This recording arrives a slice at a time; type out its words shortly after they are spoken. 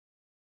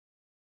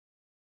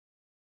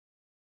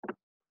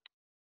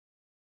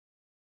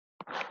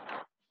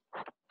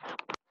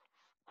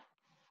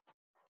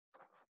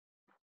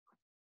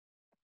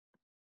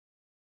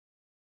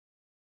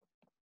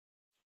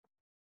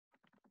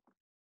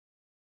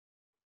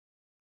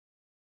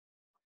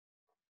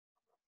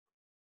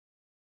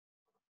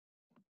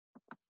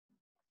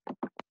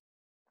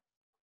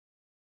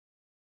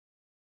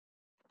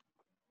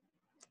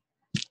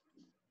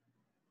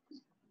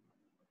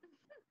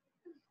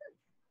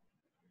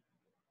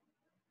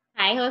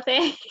Hi,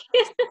 Jose.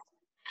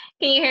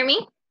 Can you hear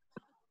me?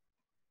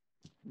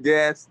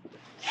 Yes.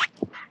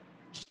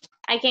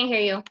 I can't hear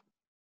you.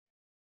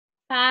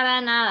 Para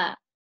nada.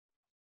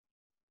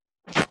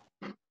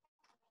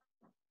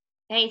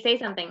 Hey, say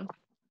something.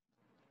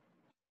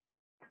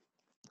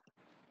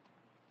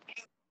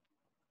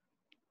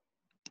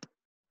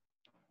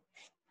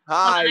 Hold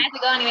on, Hi. I have to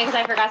go anyway because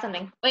I forgot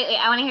something. Wait,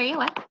 I want to hear you.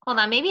 What? Hold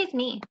on, maybe it's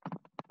me.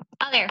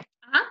 Oh, there.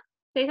 Uh-huh.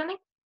 Say something.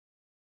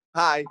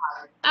 Hi.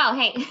 Oh,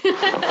 hey.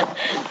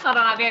 Hold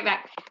on, I'll be right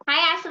back.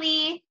 Hi,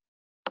 Ashley.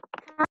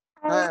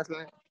 Hi,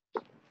 Ashley.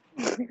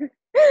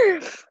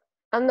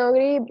 Ando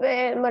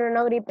gripe, bueno,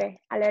 no gripe,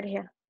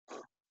 alergia.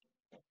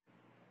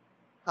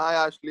 Hi,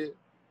 Ashley.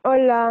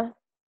 Hola.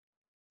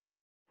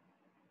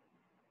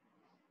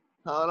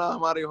 Hola,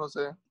 Mario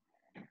José.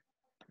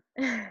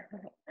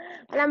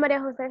 Hola, María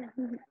José.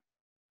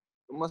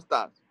 ¿Cómo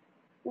estás?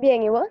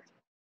 Bien, ¿y vos?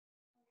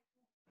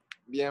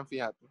 Bien,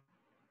 fíjate.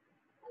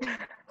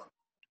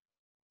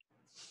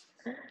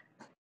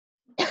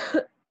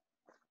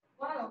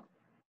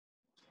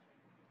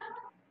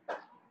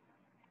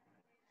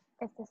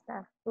 Este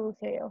está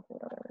sucio, yo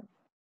juro.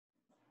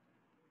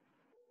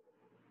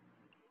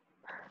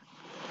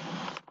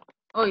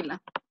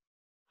 Hola.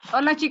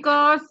 Hola,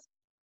 chicos.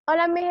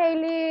 Hola, mi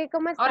Hailey,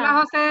 ¿cómo estás?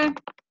 Hola, José.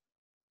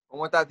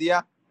 ¿Cómo estás,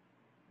 tía?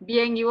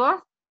 Bien, ¿y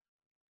vos?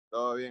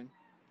 Todo bien.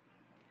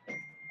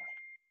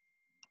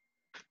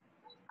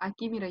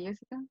 Aquí, mira,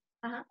 Jessica.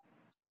 Ajá.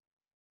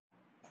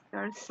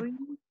 Start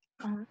screen.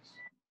 Ajá.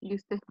 Y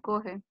usted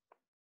escoge.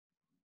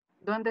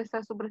 ¿Dónde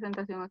está su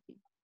presentación aquí?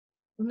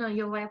 No,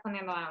 yo voy a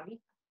ponerlo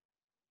ahorita.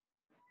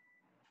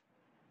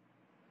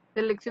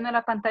 Selecciona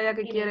la pantalla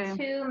que Give me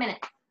quiere. 2 minutes.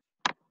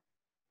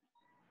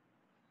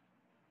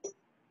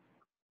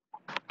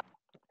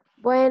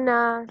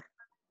 Buenas.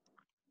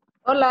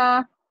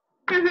 Hola.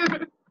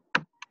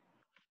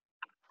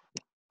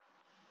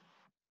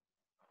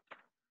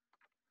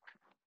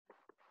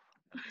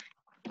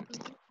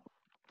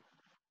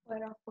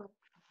 Fuera, fuera.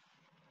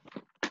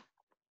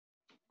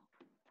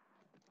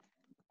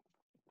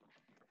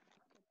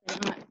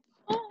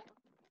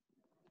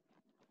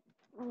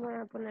 Voy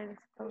a poner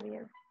esto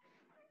bien.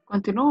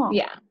 Continúo.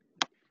 Yeah.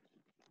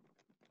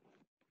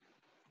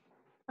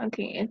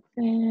 Okay, it's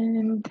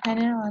in 10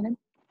 and 11.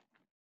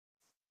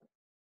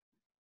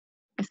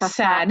 Está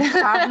Sad.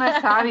 Sad no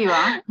es sabio,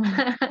 ¿ah?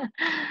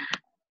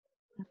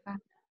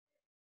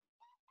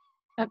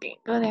 Okay,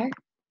 go there.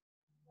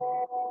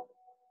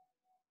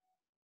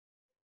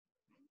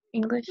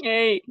 English.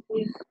 Hey,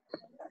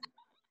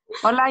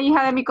 Hola,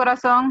 hija de mi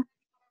corazón.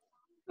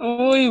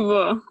 uy,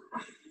 bo.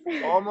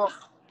 ¿Cómo?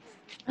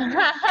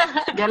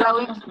 Ya la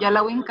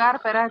voy a hincar,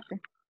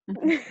 espérate.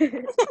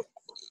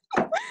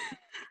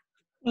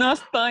 No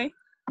estoy.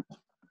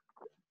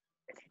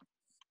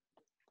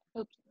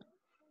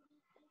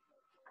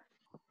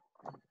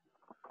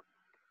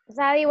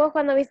 Sadie, vos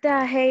cuando viste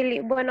a Hailey,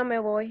 bueno, me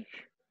voy.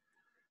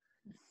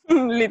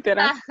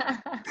 Literal.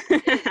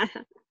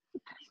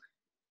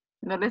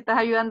 No le estás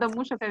ayudando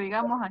mucho, que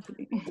digamos,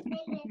 Ashley.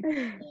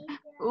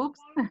 Ups.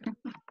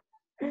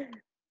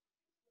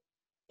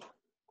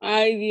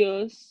 Ay,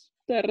 Dios.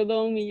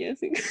 Perdón, mi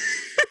Jessica.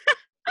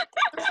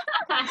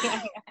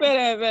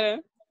 Espera.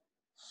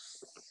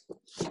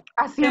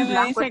 Así Que en me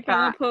blanco dice que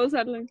no está. puedo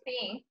usarlo.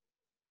 Sí.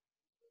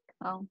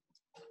 Oh,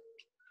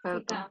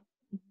 perdón. Chica.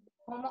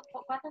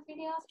 ¿Cuántos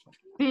videos?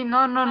 Sí,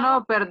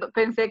 no, perdón.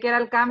 Pensé que era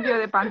el cambio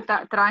de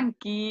pantalla.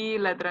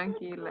 Tranquila.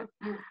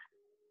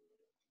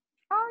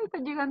 Ay, está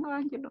llegando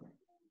Ángelo.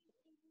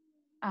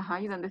 Ajá,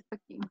 ¿y dónde está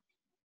aquí?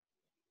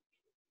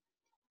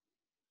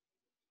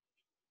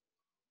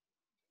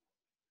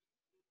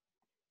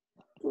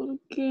 ¿Por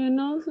qué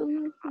no se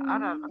me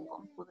Ahora la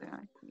compu de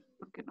aquí,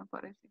 porque no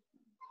aparece.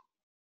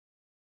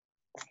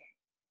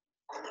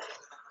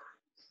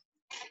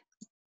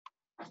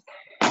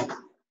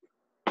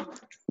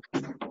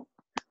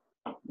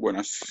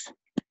 Buenas.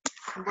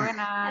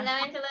 Buenas. Hello,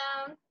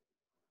 Angelo.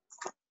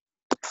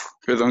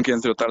 Perdón que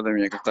entró tarde,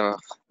 mía, que estaba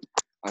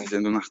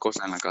haciendo unas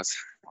cosas en la casa.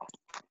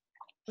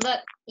 Look,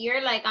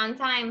 you're like on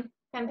time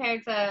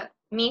compared to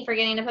me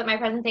forgetting to put my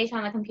presentation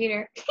on the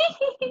computer.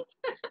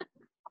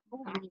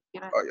 Ni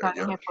siquiera Ay, ay,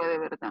 Karen ay. me fue de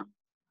verdad.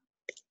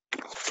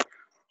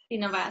 Sí,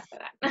 no va a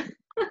esperar.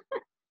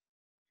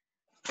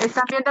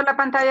 ¿Están viendo la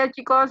pantalla,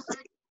 chicos?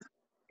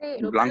 Sí,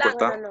 Blanco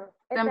está. no.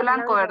 Está en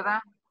blanco,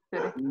 ¿verdad?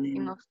 Pero es que aquí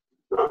Mm, no.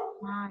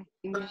 Ay,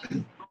 sí.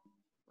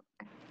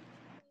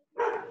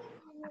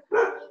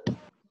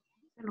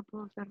 Se lo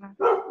puedo cerrar.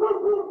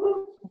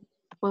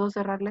 Puedo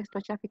cerrarle esto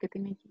a Chafi que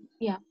tiene aquí.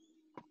 Yeah.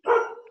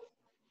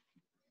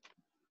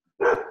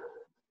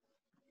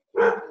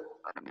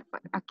 Ahora me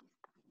aparece. Aquí.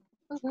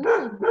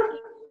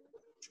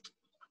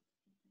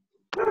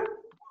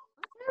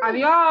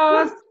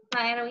 Adiós.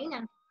 La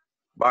heroína.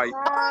 Bye.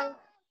 Bye.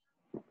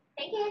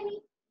 Hey,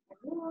 Candy.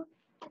 Adiós.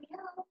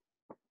 Adiós.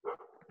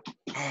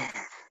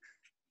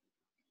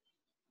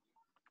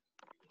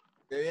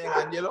 Qué bien,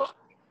 Ángelo.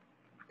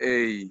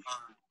 Ey,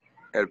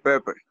 el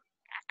Pepe.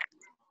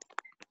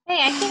 Hey,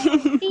 I can't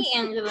even see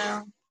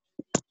Angelo.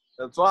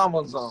 That's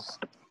Amazon.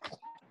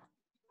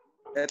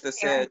 Este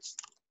Sech.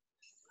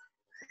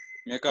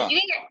 Mica,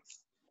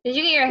 Did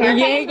you get your hair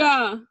cut?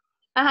 Llega.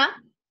 Uh-huh.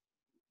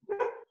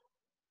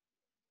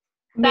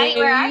 Me Daddy,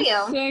 where are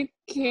you? dice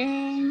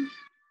que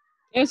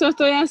eso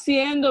estoy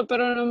haciendo,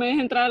 pero no me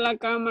deja entrar a la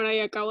cámara y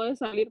acabo de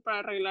salir para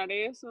arreglar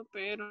eso,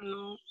 pero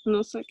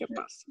no sé qué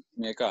pasa.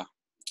 Mica.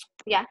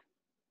 Yeah.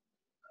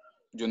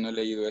 Yo no he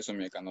leído eso,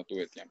 Mica, no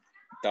tuve tiempo.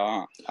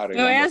 Estaba Me voy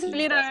arreglando a aquí mi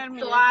salir a casa. ver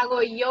mi Eso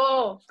hago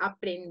yo,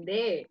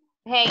 aprender.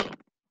 Hey,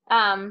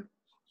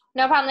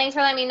 no problem. Thanks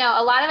for letting me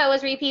know. A lot of it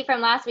was repeat from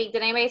last week.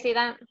 Did anybody see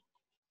that?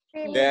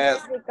 Sí, Miss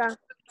Yes. Jessica.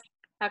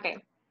 Okay.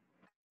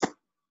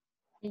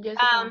 Y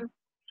Jessica,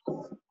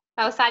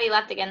 Oh, Sadie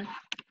left again.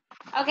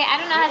 Okay, I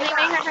don't know. Has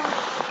anybody heard from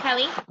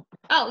Kelly?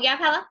 Oh, yeah,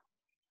 Pella?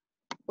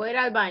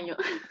 fuera al baño.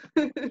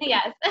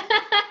 Yes.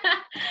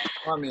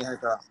 Come on,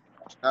 mija.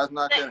 That's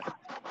not good.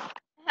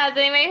 Has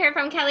anybody heard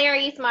from Kelly or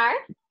Ismar?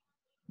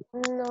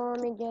 No,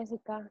 Miss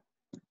Jessica.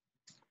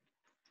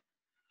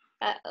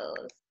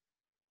 Uh-oh.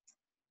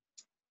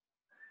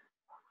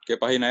 ¿Qué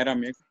página era,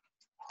 Mica?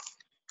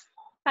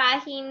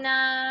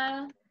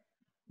 Página.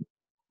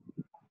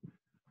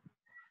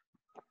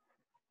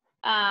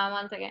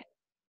 One second.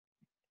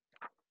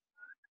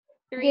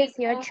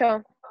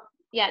 18.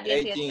 Yeah,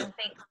 18. 18.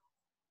 Thanks.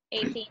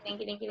 18.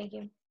 Thank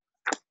you.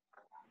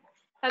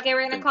 Okay,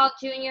 we're gonna call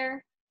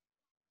Junior.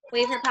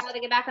 Wait for Papa to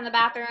get back in the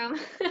bathroom.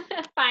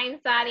 Find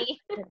Sadie.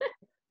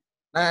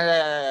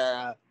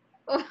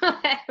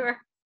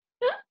 Whatever.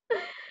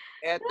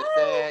 Este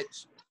Sech.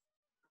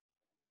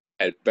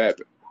 El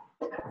Pepe.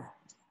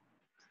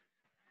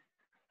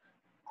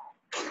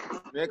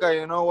 Mika,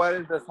 you know what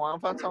is the Swan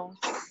Fan song?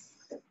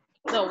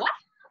 The what?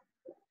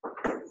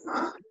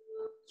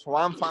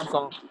 Swan Fan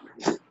song.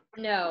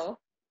 No.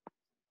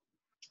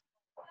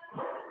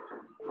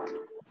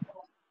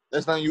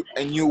 That's not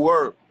a new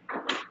word.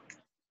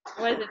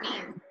 What does it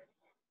mean?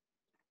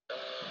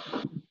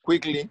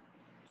 Quickly.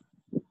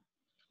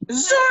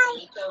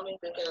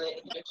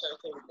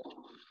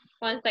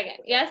 One second.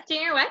 Yes,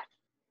 Junior, what?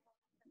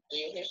 Do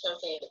you hear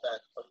something in the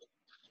back?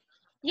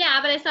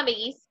 Yeah, but it's not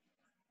biggies.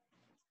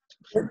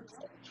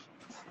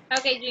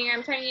 Okay, Junior,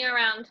 I'm turning you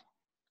around.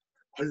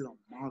 Can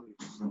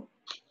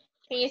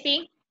you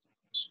see?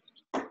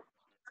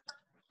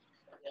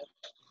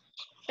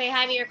 Say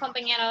hi to your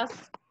compañeros.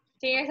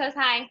 Junior says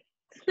hi.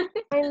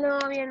 Ay, no,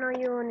 bien, no,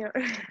 Junior.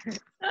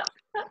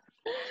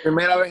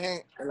 Primera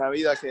vez en la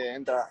vida que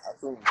entra a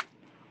Zoom.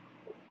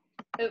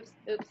 Oops.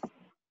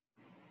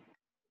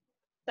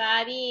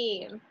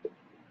 Sadie.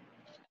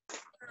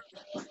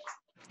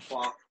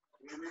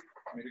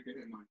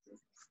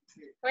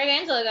 Where'd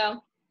Angela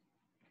go?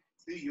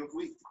 Sí, yo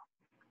fui.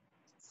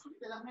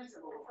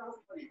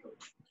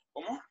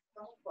 ¿Cómo?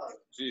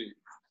 Sí.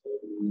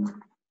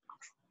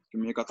 Que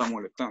Mica está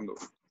molestando.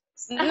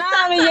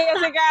 No, mi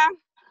Jessica.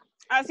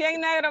 Así en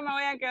negro me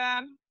voy a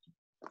quedar.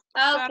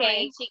 Okay,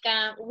 Sorry.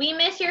 chica. We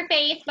miss your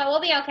face, but we'll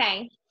be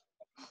okay.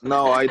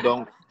 No, I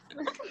don't.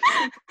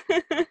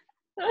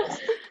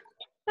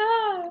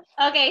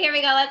 Okay, here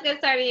we go. Let's get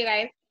started, you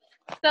guys.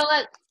 So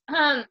look,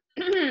 can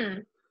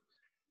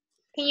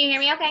you hear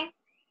me okay?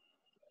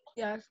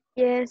 Yes.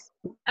 Yes.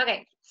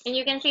 Okay, and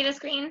you can see the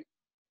screen?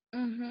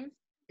 Mm-hmm.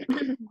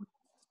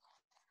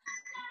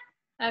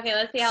 Okay,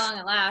 let's see how long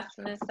it lasts.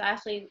 Miss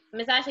Ashley's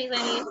letting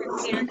me use her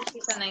computer because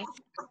she's so nice.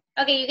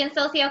 Okay, you can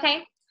still see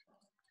okay?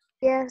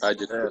 Yes. I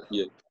just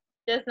yeah.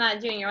 Just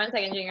not Junior. One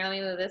second, Junior. Let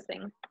me move this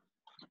thing.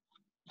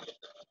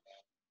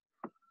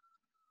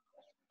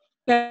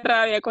 Qué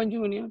rabia con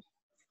Junior.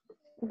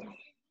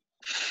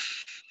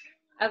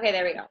 Okay,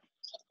 there we go.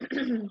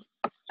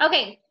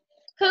 Okay,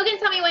 who can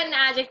tell me what an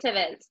adjective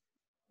is?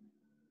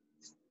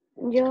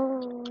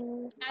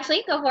 Yo.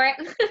 Ashley, go for it.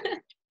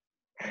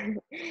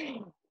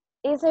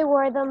 It's a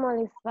word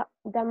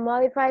that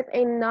modifies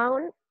a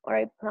noun or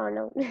a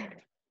pronoun.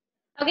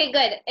 Okay,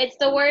 good. It's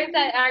the words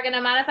that are going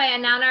to modify a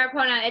noun or a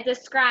pronoun. It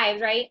describes,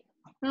 right?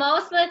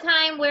 Most of the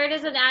time, where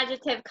does an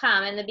adjective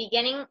come? In the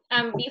beginning,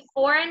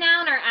 before a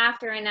noun or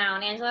after a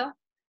noun, Angelo?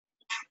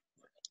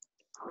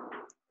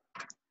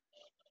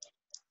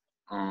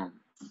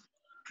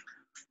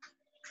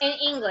 In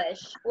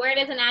English, where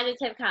does an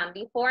adjective come?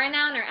 Before a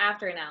noun or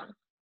after a noun?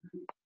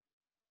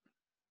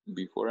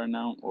 Before a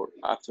noun or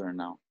after a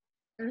noun.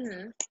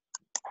 Mm-hmm.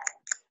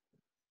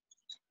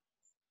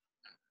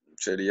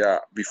 Sería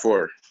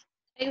before.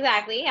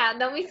 Exactly. Yeah,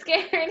 don't be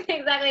scared.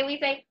 Exactly. We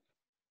say,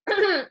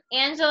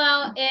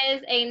 Angelo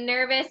is a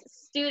nervous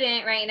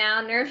student right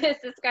now. Nervous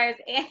describes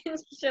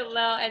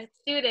Angelo and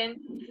student.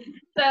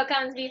 So it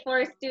comes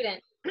before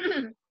student.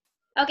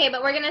 Okay,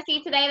 but we're going to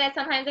see today that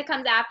sometimes it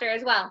comes after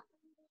as well.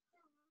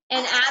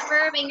 An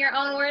adverb in your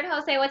own word,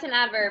 Jose, what's an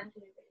adverb?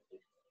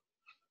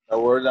 A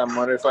word that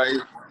modifies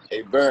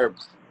a verb,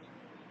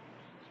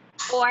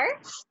 Or?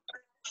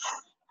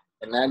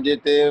 an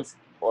adjective,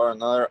 or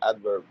another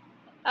adverb.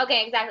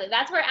 Okay, exactly.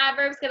 That's where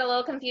adverbs get a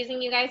little confusing,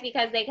 you guys,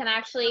 because they can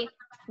actually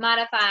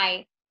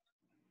modify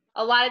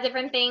a lot of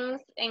different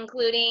things,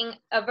 including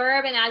a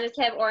verb, an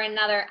adjective, or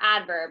another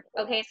adverb.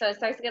 Okay, so it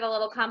starts to get a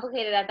little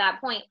complicated at that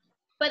point.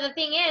 But the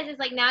thing is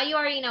like now you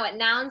already know what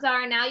nouns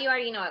are. Now you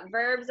already know what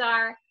verbs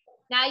are.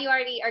 Now you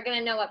already are going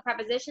to know what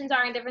prepositions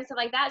are and different stuff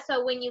like that.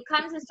 So when you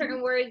come to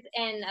certain words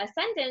in a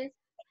sentence,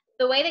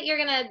 the way that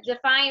you're going to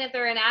define if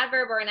they're an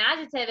adverb or an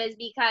adjective is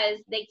because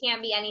they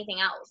can't be anything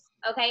else.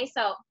 Okay,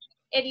 so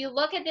if you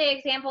look at the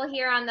example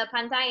here on the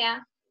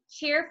pantalla,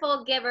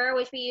 cheerful giver,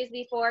 which we used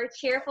before,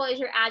 cheerful is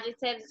your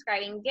adjective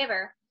describing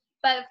giver.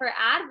 But for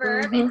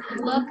adverb,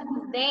 it's look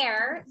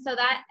there. So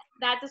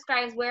that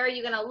describes where are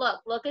you going to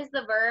look. Look is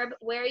the verb.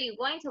 Where are you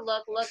going to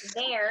look? Look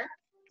there.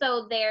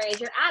 So there is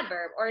your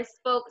adverb. Or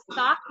spoke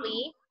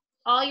softly.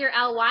 All your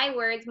ly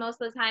words most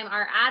of the time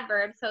are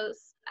adverbs. So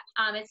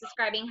it's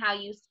describing how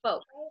you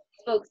spoke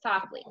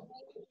softly.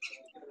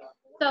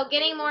 So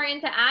getting more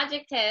into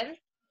adjectives,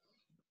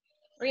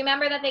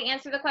 remember that they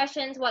answer the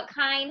questions, what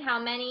kind, how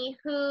many,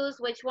 whose,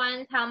 which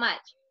ones, how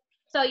much.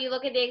 So you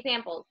look at the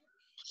examples.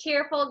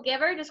 Cheerful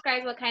giver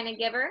describes what kind of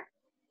giver.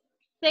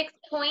 6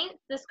 points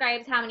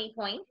describes how many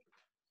points.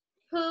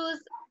 Whose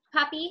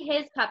puppy,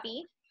 his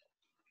puppy.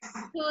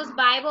 Whose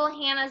Bible,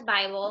 Hannah's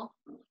Bible.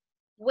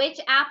 Which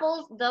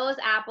apples, those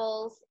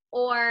apples.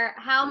 Or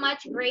how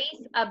much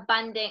grace,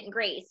 abundant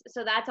grace.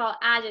 So that's all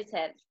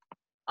adjectives.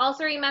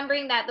 Also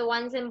remembering that the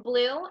ones in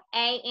blue,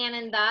 a,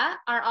 and the,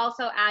 are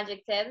also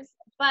adjectives,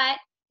 but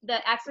the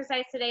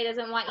exercise today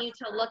doesn't want you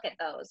to look at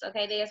those,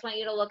 okay? They just want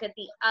you to look at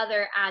the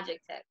other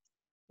adjectives.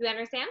 Do you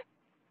understand?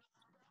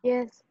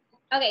 Yes.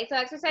 Okay, so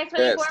exercise 24,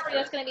 Yes. we're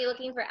just going to be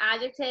looking for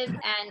adjectives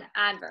and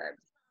adverbs.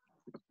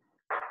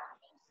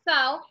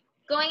 So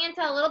going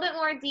into a little bit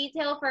more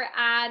detail for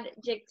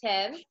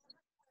adjectives,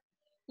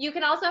 you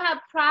can also have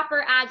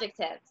proper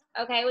adjectives,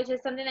 okay, which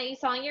is something that you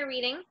saw in your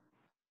reading.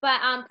 But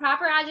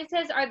proper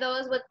adjectives are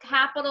those with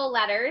capital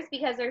letters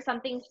because there's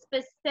something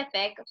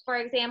specific. For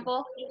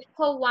example,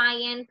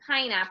 Hawaiian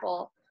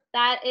pineapple.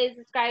 That is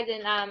described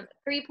in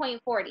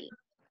 3.40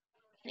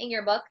 in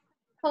your book.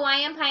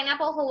 Hawaiian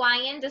pineapple.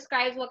 Hawaiian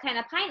describes what kind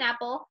of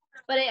pineapple,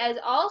 but it is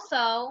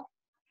also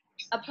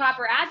a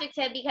proper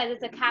adjective because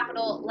it's a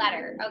capital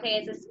letter.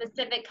 Okay, it's a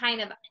specific kind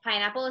of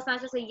pineapple. It's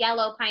not just a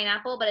yellow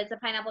pineapple, but it's a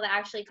pineapple that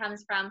actually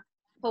comes from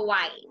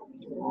Hawaii.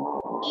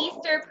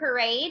 Easter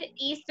parade.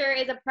 Easter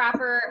is a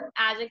proper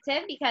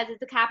adjective because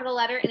it's a capital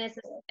letter and it's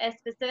a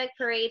specific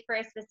parade for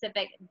a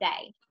specific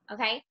day.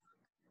 Okay.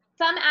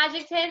 Some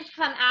adjectives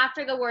come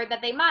after the word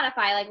that they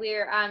modify. Like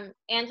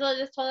Angela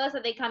just told us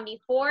that they come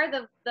before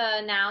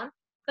the noun,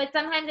 but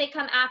sometimes they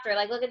come after.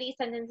 Like look at these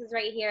sentences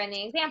right here in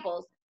the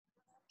examples.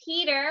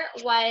 Peter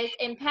was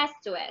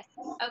impetuous.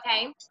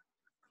 Okay.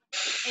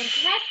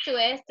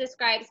 Impetuous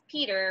describes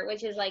Peter,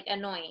 which is like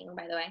annoying,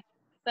 by the way.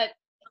 But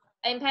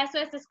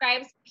impetuous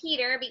describes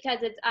Peter because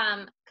it's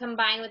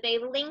combined with a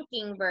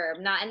linking verb,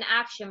 not an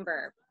action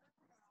verb.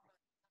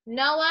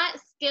 Noah,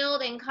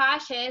 skilled and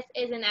cautious,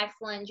 is an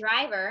excellent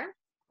driver.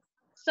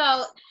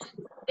 So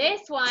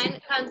this one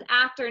comes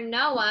after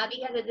Noah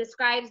because it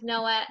describes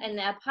Noah in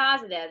the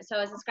positive. So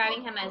it's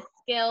describing him as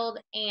skilled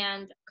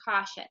and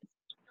cautious.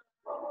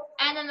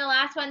 And then the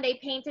last one, they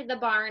painted the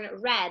barn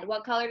red.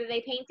 What color did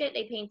they paint it?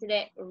 They painted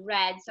it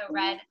red. So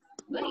red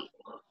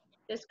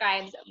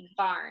describes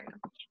barn.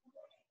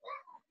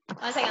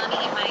 One second, let me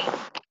get my,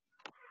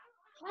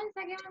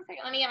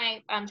 let me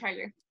get my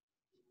charger.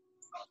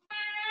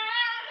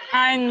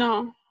 Ay,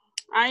 no,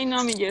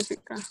 mi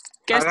Jessica.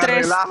 Qué Haga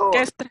estrés, relajo.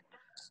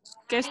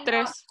 qué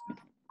estrés.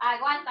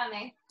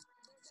 Aguántame.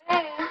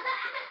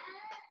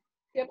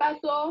 ¿Qué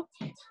pasó?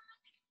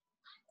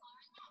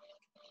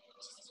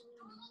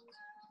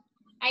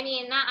 I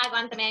mean, not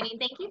aguántame, I mean,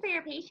 thank you for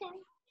your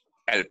patience.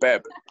 El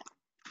Pep.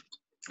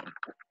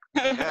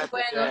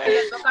 Bueno, si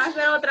le toca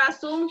hacer otra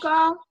Zoom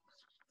call,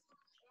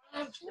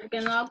 que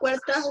no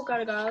acuerda su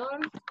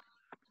cargador.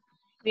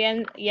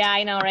 Bien, yeah,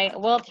 I know, right?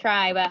 We'll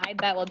try, but I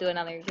bet we'll do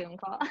another Zoom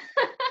call.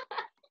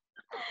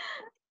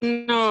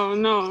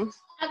 No.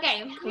 Okay,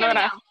 here we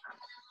go.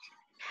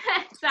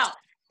 So,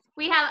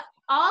 we have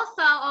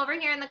also over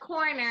here in the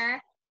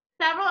corner,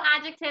 several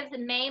adjectives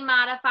may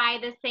modify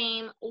the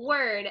same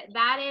word.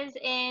 That is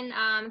in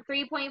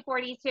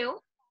 3.42.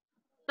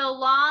 The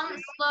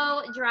long,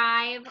 slow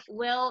drive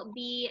will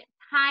be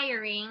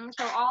tiring.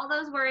 So all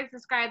those words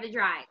describe the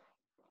drive.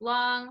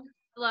 Long,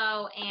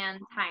 slow,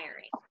 and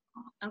tiring.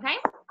 Okay?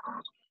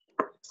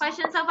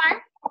 Questions so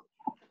far?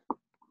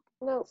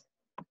 No.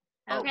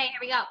 Okay, here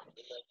we go.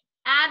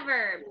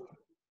 Adverbs.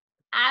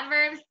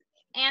 Adverbs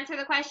answer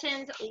the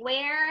questions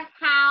where,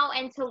 how,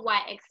 and to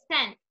what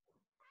extent.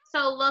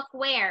 So look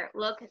where,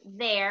 look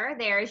there.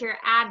 There's your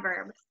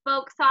adverb.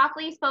 Spoke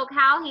softly, spoke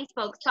how? He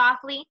spoke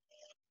softly.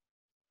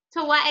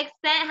 To what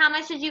extent, how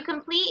much did you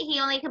complete? He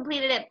only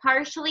completed it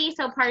partially,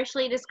 so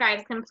partially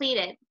describes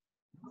completed.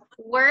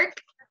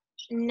 Work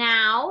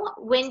now.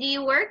 When do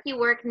you work? You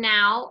work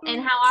now.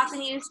 And how often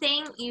do you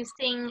sing? You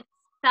sing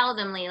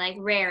seldomly, like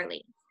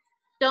rarely.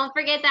 Don't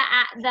forget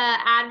that the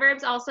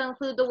adverbs also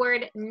include the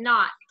word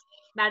not.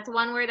 That's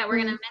one word that we're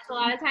going to miss a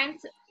lot of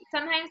times,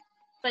 sometimes.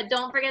 But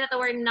don't forget that the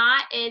word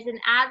not is an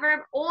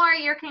adverb or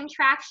your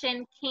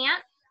contraction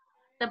can't.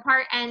 The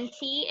part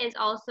NT is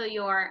also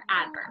your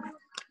adverb.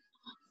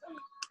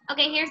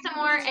 Okay, here's some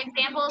more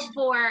examples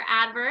for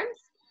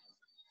adverbs.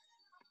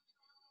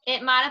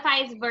 It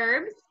modifies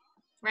verbs,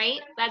 right?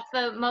 That's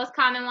the most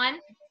common one.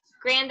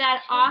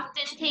 Granddad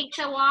often takes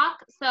a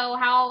walk. So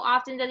how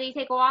often does he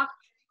take a walk?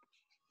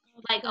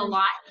 Like a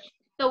lot.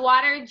 The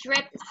water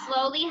dripped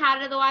slowly. How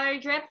did the water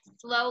drip?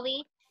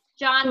 Slowly.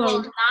 John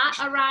will not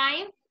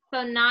arrive.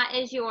 So not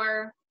is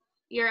your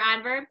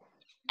adverb.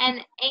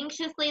 And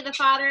anxiously, the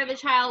father of the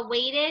child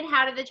waited.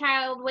 How did the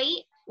child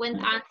wait? With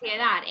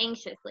ansiedad,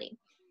 anxiously.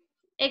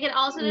 It can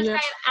also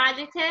describe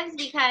adjectives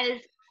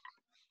because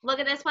look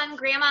at this one.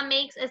 Grandma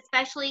makes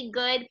especially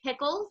good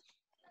pickles.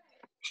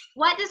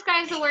 What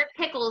describes the word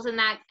pickles in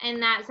that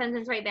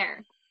sentence right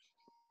there?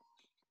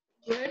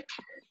 Good.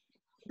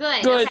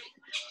 Good. Good. Okay.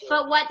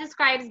 But what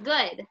describes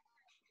good?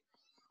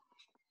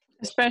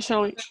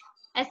 Especially.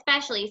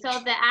 Especially. So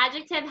if the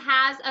adjective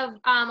has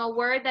a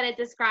word that it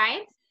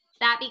describes,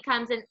 that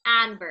becomes an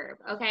adverb.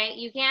 Okay.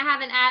 You can't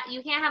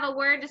have a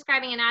word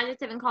describing an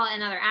adjective and call it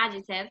another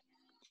adjective.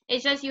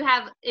 It's just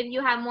if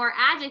you have more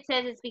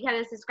adjectives, it's because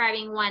it's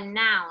describing one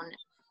noun.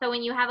 So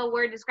when you have a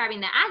word describing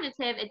the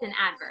adjective, it's an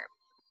adverb.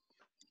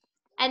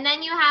 And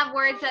then you have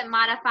words that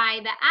modify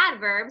the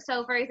adverb.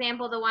 So for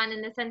example, the one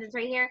in the sentence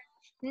right here,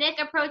 Nick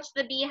approached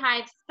the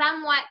beehive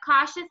somewhat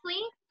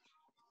cautiously.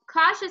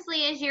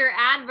 Cautiously is your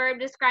adverb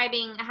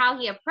describing how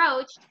he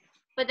approached,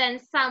 but then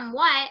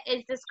somewhat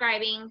is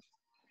describing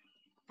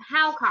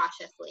how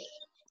cautiously.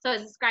 So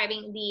it's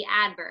describing the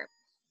adverb.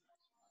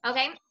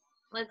 Okay,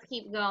 let's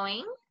keep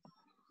going.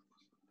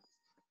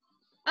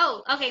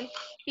 Oh, okay.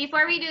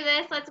 Before we do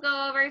this, let's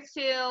go over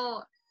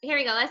to, here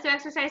we go. Let's do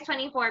exercise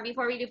 24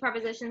 before we do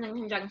prepositions and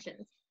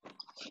conjunctions.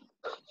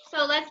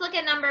 So let's look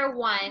at number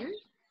 1.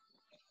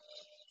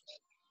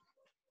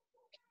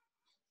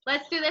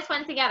 Let's do this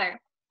one together.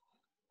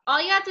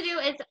 All you have to do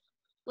is,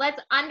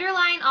 let's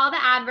underline all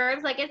the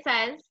adverbs like it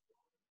says,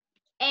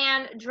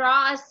 and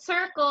draw a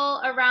circle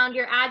around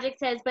your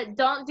adjectives, but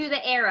don't do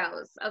the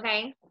arrows,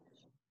 okay?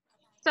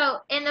 So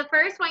in the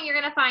first one, you're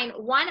gonna find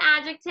 1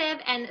 adjective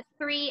and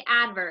 3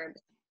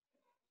 adverbs.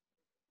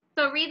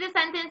 So read the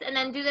sentence and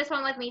then do this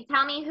one with me.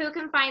 Tell me who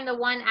can find the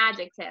 1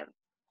 adjective.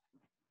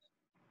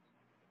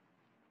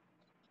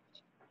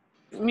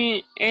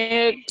 Me,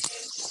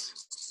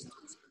 it's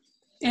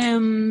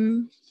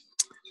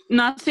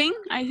nothing,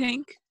 I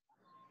think.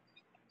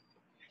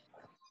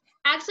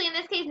 Actually, in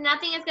this case,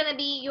 nothing is gonna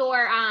be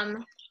your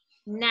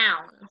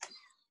noun.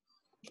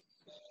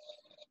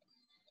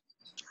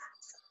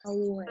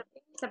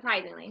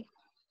 Surprisingly.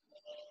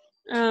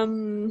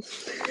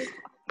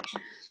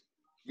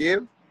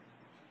 Give?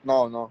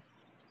 No.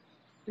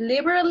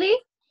 Liberally?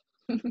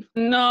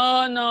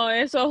 No,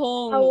 eso es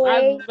un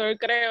Away. adverb,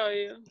 creo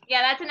yo.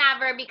 Yeah, that's an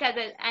adverb because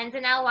it ends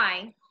in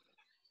ly.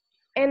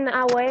 And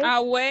away.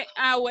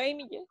 Away,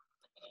 Miguel.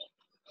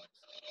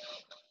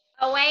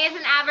 Away is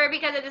an adverb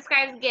because it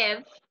describes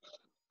give.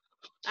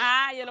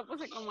 Ah, yo lo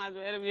puse como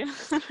adverbio.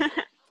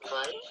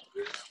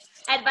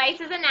 Advice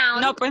is a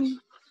noun. No, pues.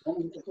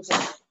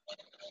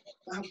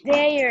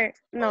 There.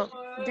 No.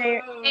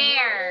 There.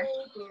 There.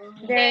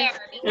 There.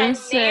 En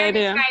Because there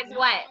serio. describes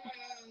what?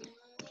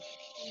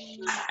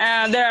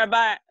 The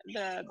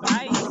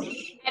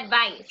advice.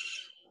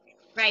 Advice.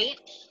 Right?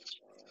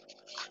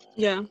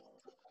 Yeah.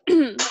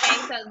 Okay,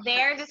 so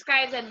there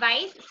describes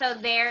advice. So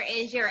there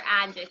is your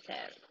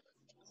adjective.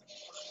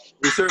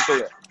 We circle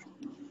it.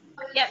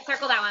 Yep,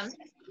 circle that one.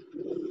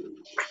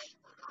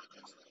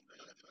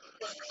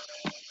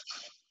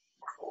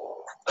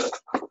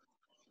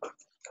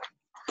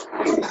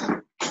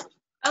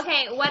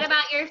 Okay, what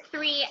about your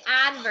 3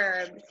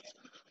 adverbs?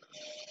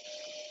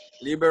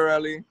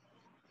 Liberally.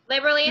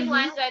 Liberally is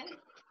 1, good.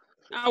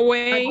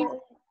 Away.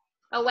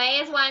 Away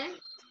is 1.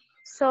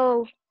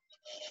 So.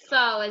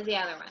 So is the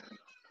other one.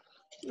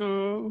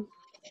 Oh.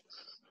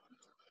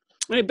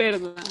 Es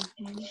verdad.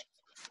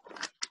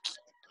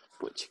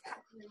 Pucha.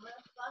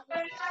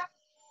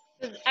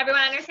 Does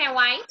everyone understand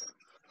why?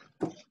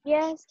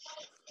 Yes.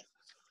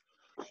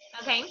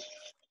 Okay.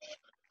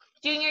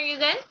 Junior, you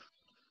good?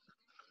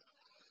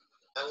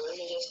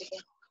 Away, Jessica.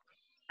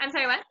 I'm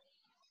sorry, what?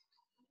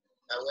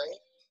 Away.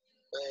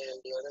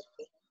 The other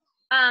thing.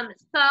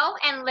 So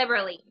and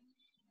liberally.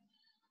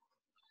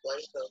 What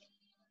is the?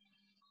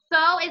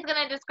 So is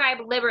going to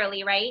describe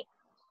liberally, right?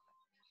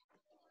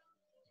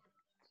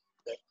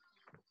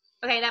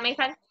 Okay, that makes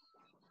sense?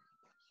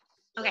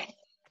 Okay.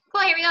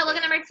 Cool, here we go. Look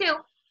at number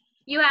 2.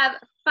 You have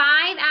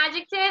 5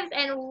 adjectives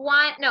and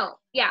 5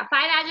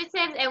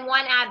 adjectives and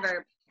 1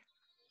 adverb.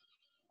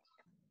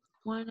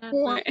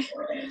 What?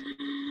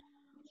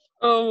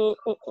 Oh.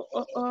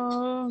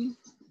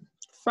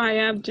 5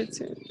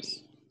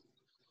 adjectives.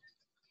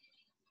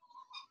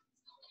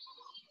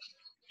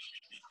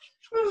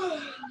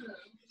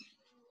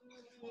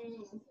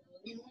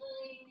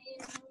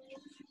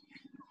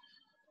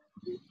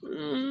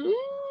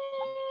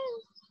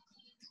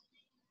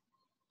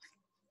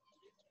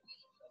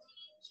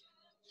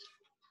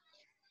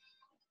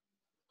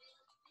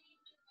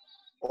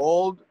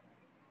 Old.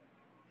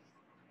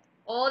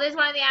 Old is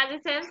one of the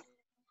adjectives.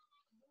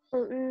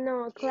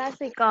 No.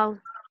 Classical.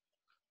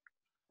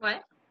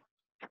 What?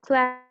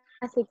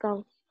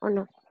 Classical, or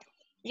no?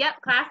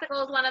 Yep,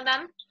 classical is one of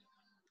them.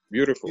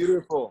 Beautiful.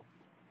 Beautiful.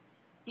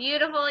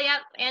 Beautiful,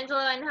 yep.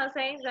 Angelo and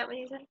Jose, is that what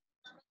you said?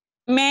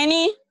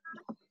 Many.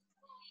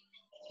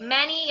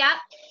 Many, yep.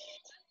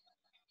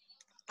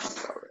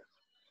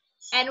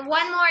 And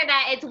one more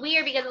that it's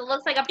weird because it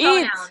looks like a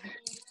pronoun.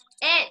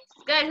 It's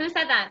good. Who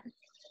said that?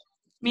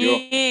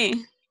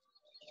 Me.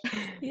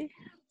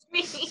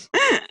 Me.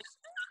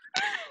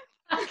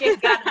 Okay,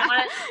 got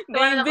it. The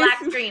one on the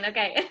black screen.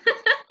 Okay.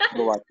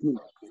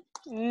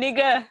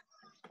 Nigga.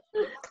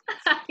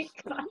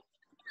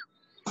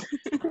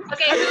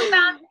 Okay, who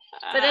found?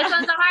 But this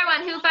one's a hard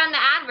one. Who found the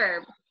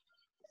adverb?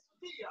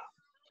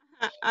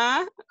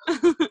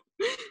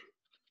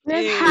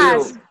 This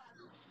has.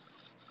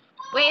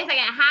 Wait a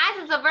second.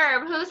 Has is a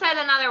verb. Who said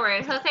another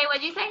word? Jose,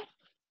 what'd you say?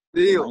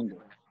 Still.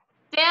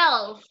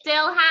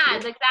 Still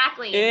has.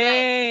 Exactly.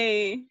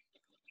 Hey.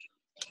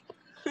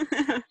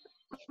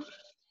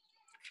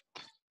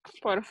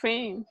 Por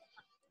fin.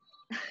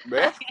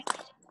 ¿Ves?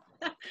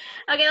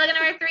 Okay, look at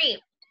number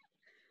 3.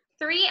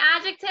 3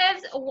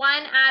 adjectives,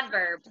 1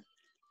 adverb.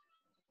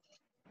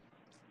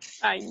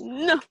 I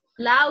know.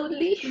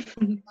 Loudly.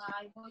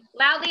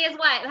 Loudly is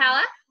what,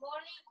 Hala?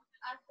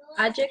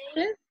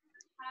 Adjective.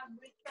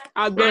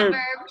 Adverb.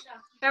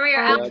 Remember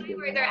your adjective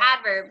or their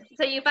adverb.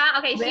 So you found,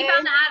 okay, she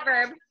found the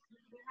adverb.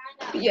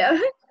 Yeah.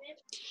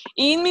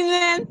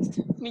 Imminent.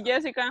 Mi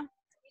Jessica.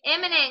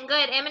 Imminent,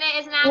 good. Imminent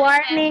is an adjective.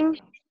 Warning.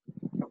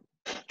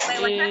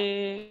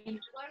 Wait,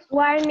 what's that?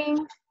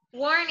 Warning.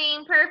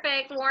 Warning,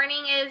 perfect.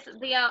 Warning is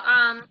the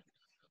an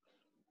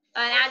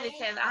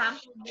adjective.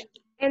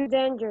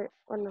 Endanger,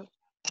 or no?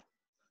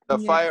 The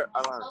fire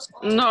alarm.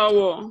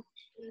 No.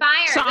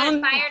 Fire,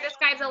 Sound. good. Fire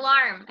describes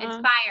alarm. It's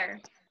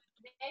fire.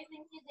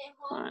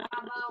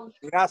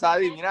 Mira,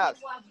 Sadi, mira.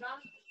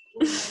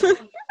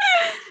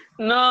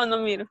 No, no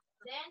miro.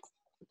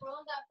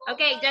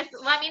 Okay, just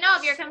let me know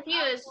if you're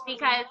confused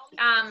because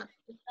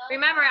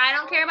remember, I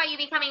don't care about you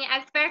becoming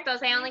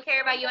expertos. I only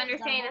care about you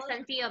understanding the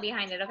sentido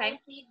behind it, okay?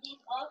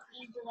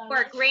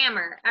 For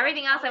grammar.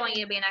 Everything else I want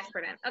you to be an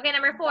expert in. Okay,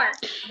 number 4.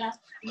 Yeah.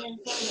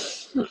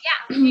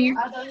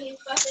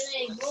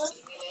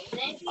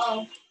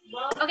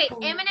 Okay,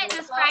 imminent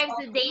describes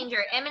the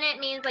danger. Imminent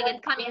means like it's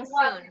coming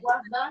soon.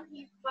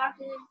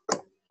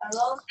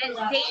 And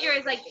danger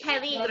is like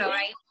peligro,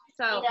 right?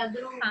 So,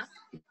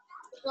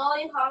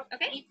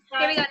 okay,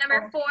 here we go.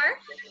 Number 4.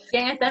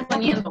 3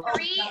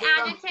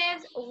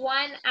 adjectives,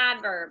 1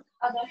 adverb.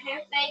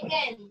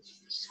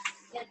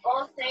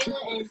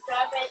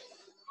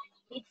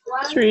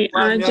 3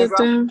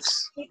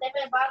 adjectives.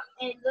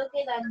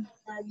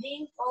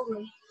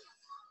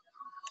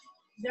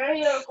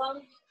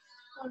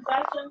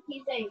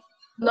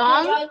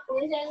 Long.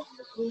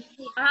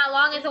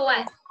 Long is a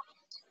what?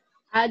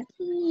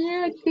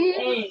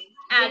 Adjective.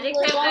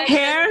 Adjective.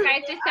 Hair.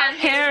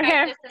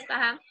 Hair.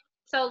 Distance,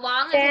 So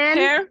long is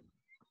Hair.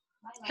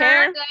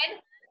 Hair. Good.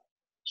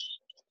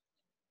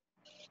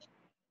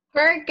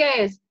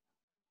 Circus.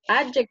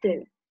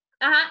 Adjective.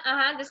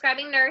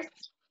 Describing nurse.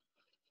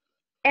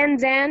 And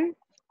then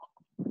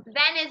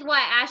Then is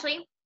what,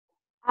 Ashley?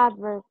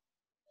 adverb.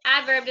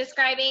 Adverb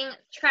describing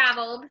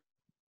traveled.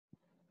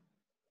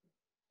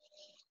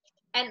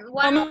 And How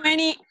one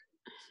many?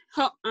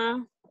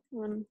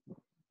 One.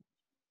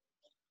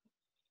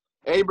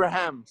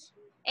 Abraham's.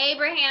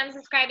 Abraham's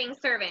describing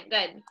servant.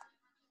 Good.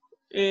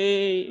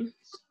 Hey.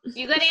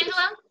 You good,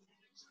 Angela?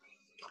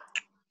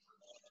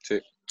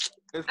 Sí.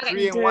 It's Okay.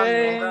 3 and 1.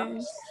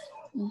 Remember?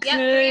 Yep,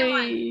 3 and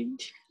 1.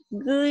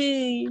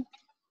 Good.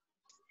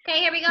 Okay,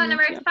 here we go.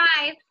 Number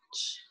 5.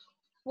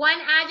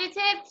 1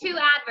 adjective, 2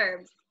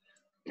 adverbs.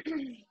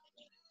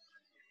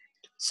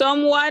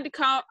 Somewhat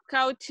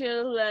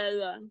courteously.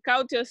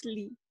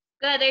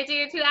 Good. There's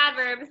your 2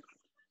 adverbs.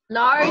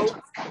 Large.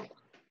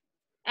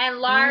 And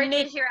large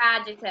is your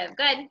adjective.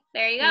 Good.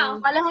 There you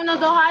go. ¿Cuáles son los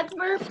 2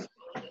 adverbs?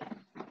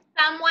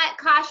 Somewhat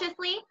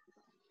cautiously.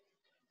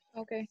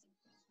 Okay.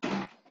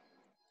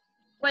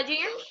 What,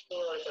 Junior?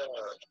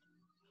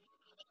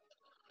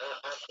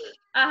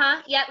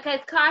 Yep, because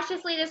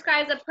cautiously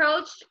describes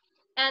approach,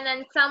 and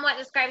then somewhat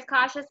describes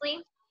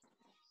cautiously.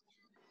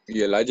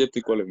 ¿Y el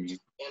adjective cuál es mío?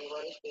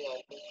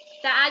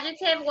 The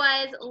adjective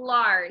was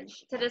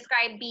large to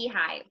describe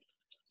beehive.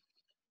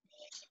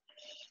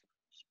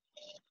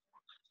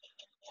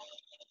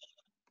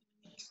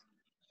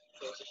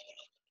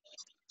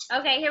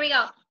 Okay, here we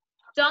go.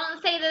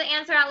 Don't say the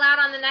answer out loud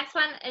on the next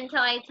one until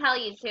I tell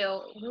you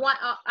to.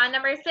 On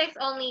number 6,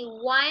 only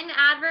 1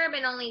 adverb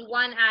and only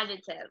 1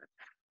 adjective.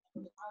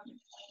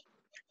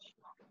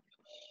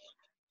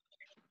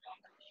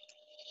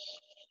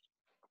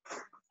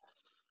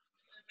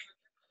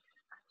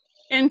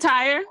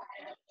 Entire.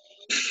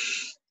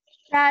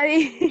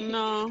 Daddy.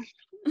 No.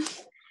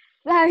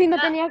 Daddy, no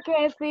tenía que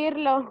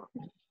decirlo.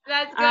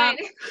 That's good.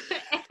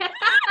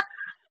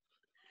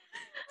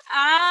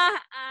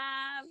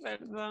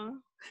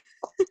 Perdón.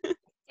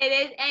 It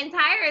is,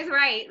 entire is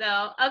right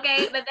though.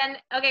 Okay, but then,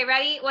 okay,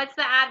 ready? What's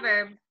the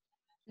adverb?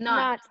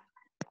 Not.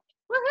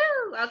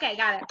 Woohoo! Okay,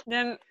 got it.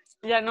 Then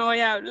Ya no voy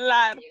a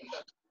hablar.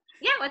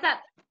 Yeah, what's up?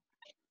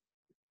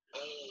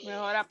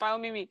 Mejor apago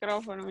mi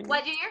micrófono.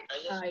 What, Junior?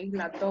 Ay,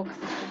 la toca.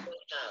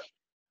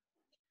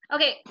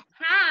 Okay,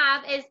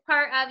 have is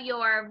part of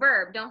your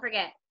verb, don't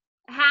forget.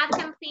 Have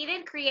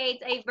completed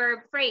creates a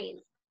verb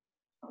phrase.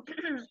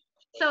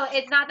 So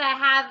it's not that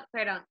have,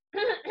 pardon.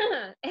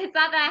 It's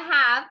not that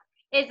have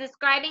is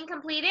describing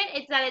completed,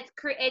 it's that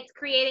it's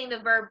creating the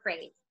verb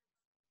phrase.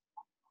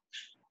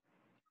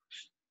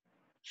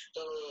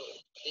 So,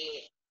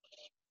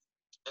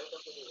 I'm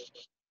confused.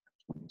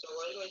 So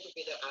what is going to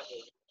be the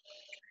adverb?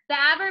 The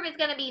adverb is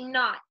going to be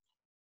not.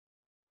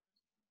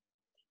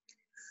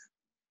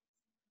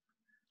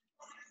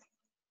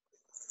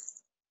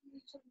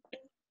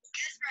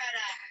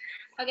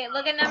 Okay,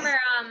 look at number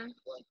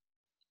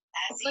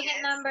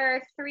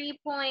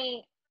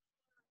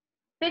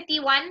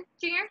 3.51,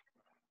 Junior.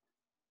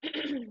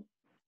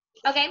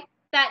 Okay,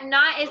 that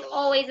not is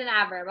always an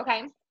adverb,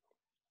 okay?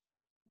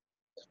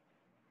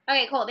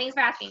 Okay, cool, thanks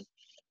for asking.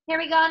 Here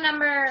we go,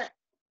 number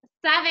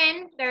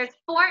 7. There's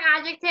 4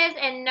 adjectives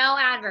and no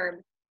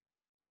adverbs.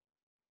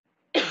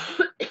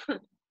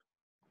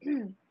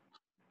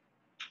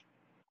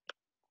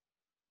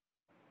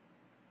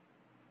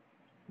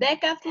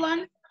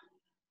 Decathlon.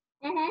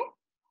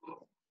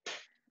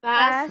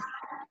 Fast.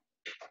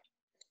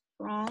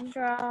 Strong.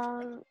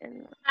 Strong.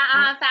 And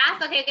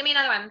Fast. Okay, give me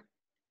another one.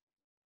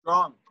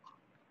 Strong.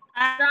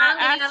 Strong.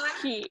 Give me another one.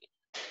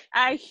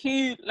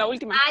 Agile. La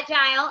última.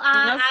 Agile.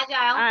 No,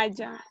 Agile.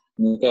 Agile.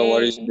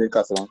 What is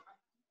decathlon?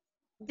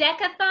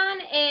 Decathlon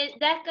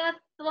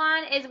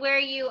is where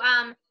you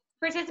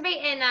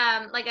participate in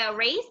like a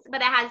race,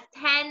 but it has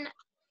 10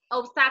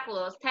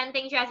 obstacles, 10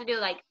 things you have to do,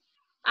 like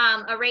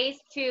a race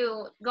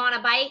to go on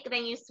a bike,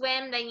 then you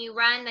swim, then you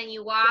run, then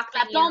you walk,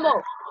 then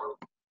you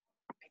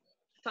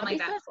something like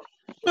that.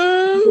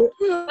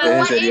 But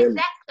what is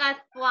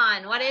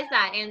decathlon? What is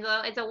that,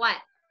 Angelo? It's a what?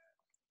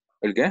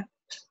 ¿El qué?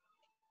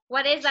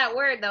 What is that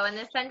word though? In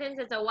this sentence,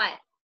 it's a what?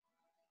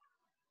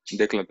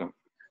 Decathlon.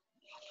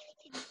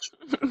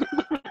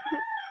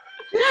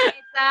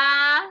 It's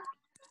a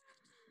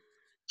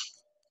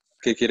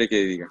 ¿Qué quiere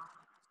que diga?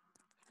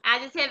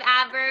 adjective,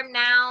 adverb,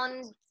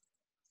 noun,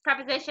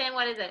 preposition.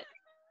 What is it?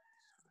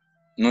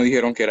 No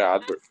dijeron que era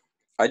adverb.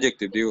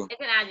 Adjective, digo.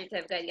 It's an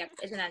adjective. Good. Yep,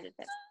 it's an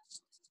adjective.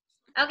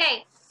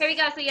 Okay, here we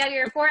go. So you have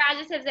your 4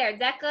 adjectives there.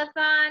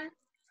 Decathlon,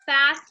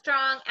 fast,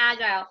 strong,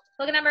 agile.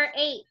 Look at number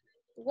 8.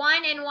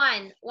 1 and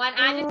 1. One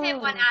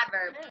adjective, one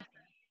adverb.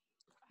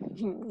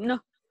 No.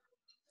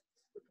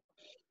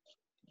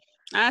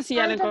 Ah, sí,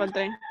 ya lo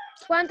encontré.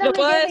 ¿Cuántas ¿Lo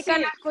puedo me decir?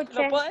 no escuché?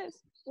 ¿Lo puedo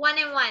decir? 1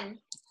 and 1.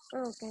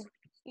 Okay.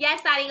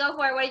 Yes, Daddy, go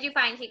for it. What did you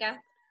find, chica?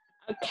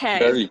 Okay.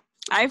 Barely.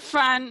 I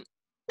found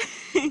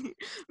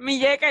mi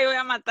yeca y voy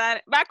a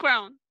matar.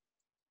 Background.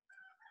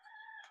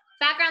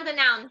 Background's a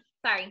noun.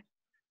 Sorry.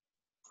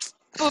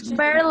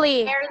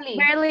 Barely. Barely.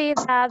 Barely is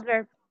the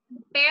adverb.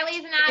 Barely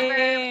is an adverb.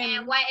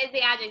 And what is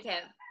the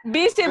adjective?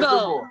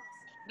 Visible.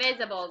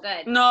 Visible.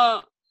 Good.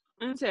 No,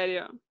 en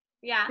serio.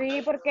 Yeah.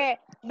 Sí, porque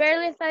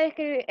barely está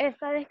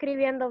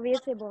describiendo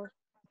visible.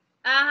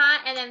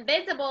 And then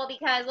visible,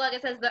 because look,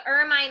 it says the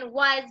ermine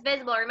was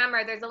visible.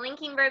 Remember, there's a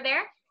linking verb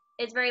there.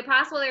 It's very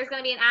possible there's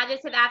going to be an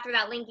adjective after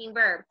that linking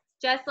verb.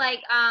 Just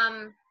like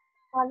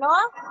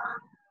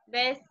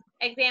this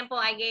example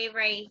I gave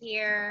right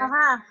here.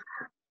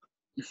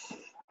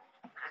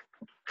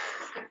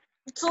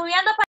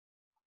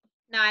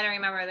 No, I don't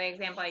remember the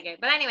example I gave.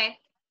 But anyway,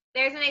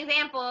 there's an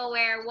example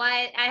where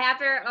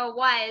after a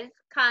was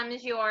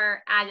comes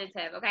your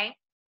adjective, okay?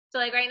 So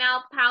like right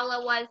now,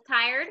 Paula was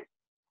tired.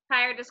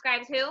 Tired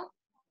describes who?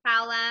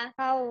 Paula.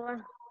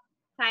 Paula.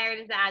 Tired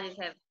is the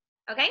adjective.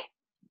 Okay?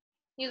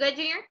 You good,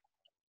 Junior?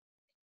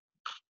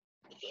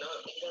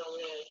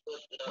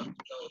 No.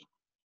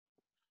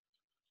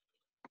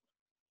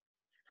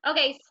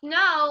 Okay,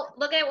 snow.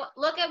 Look at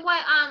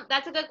what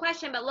that's a good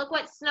question, but look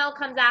what snow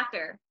comes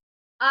after.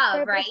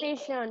 Of, right?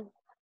 Preposition.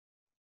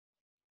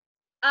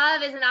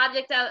 Of is an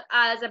object of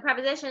as a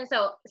preposition,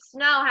 so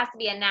snow has to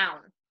be a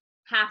noun.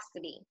 Has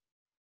to be.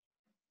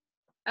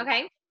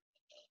 Okay?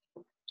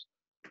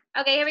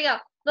 Okay, here we go.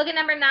 Look at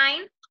number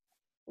 9.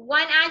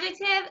 1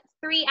 adjective,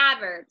 3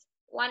 adverbs.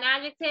 1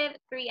 adjective,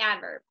 3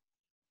 adverbs.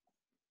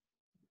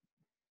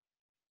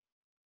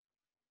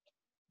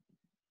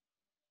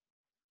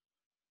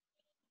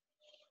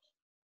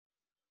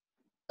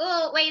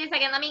 Oh, wait a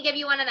second. Let me give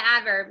you one of the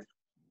adverbs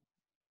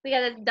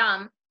because it's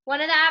dumb.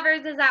 One of the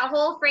adverbs is that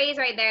whole phrase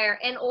right there,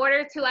 in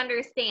order to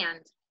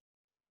understand.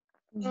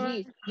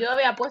 Sí, yo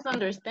había puesto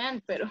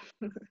understand, pero.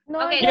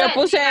 No, Okay, yo good.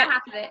 puse.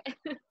 Half of it.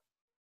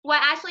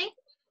 What, Ashley?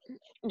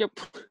 Yo,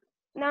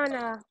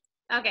 no.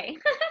 Okay.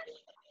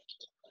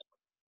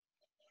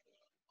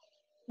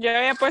 yo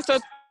había puesto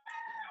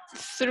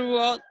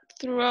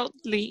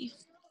thoroughly.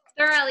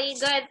 Thoroughly,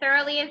 good.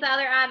 Thoroughly is the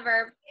other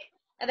adverb.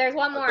 There's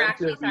one more,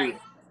 actually. Sorry.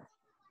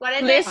 What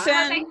is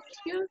Listen.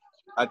 it?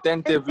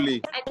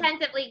 Attentively.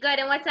 Attentively, good.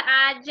 And what's the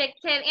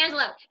adjective?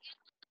 Angelo,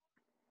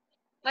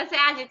 what's the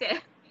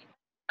adjective?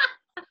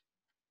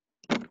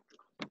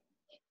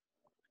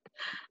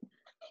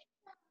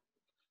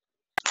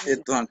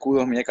 Estos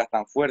zancudos, muñecas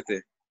tan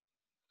fuertes.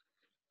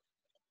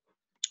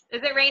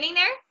 Is it raining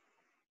there?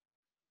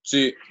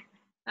 Sí.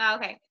 Oh,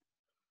 okay.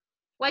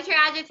 What's your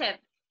adjective?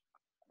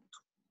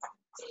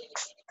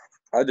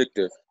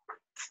 Adjective.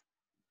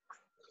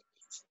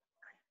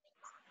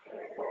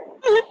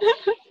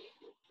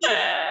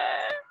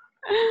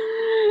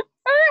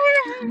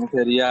 No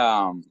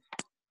sería...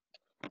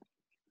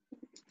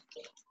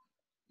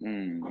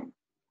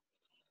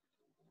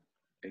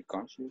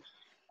 conscious?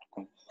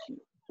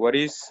 What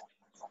is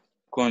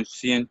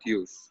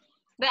conscientious?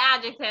 The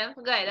adjective.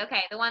 Good.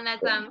 Okay. The one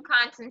that's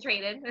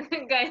concentrated.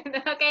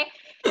 Good. Okay.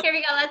 Here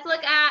we go. Let's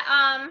look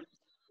at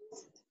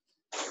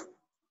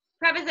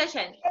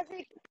preposition.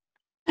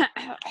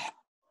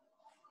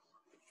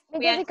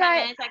 We have 10 Jessica,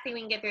 minutes. I think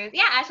we can get through this.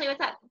 Yeah, Ashley,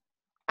 what's up?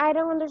 I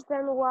don't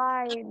understand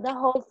why the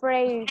whole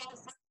phrase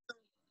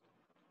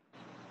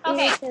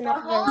Okay, is an the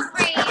whole adverb.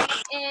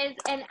 phrase is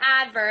an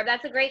adverb.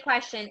 That's a great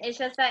question. It's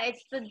just that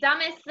it's the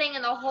dumbest thing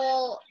in the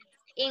whole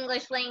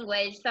English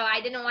language. So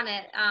I didn't want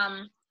to,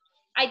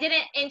 I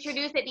didn't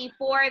introduce it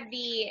before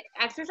the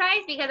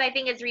exercise because I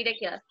think it's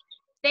ridiculous.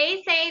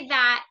 They say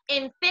that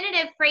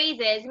infinitive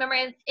phrases, remember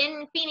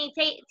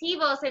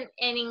infinitivos in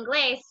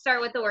English start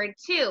with the word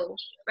to,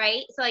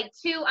 right? So like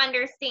to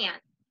understand.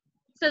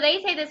 So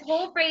they say this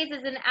whole phrase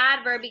is an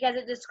adverb because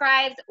it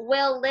describes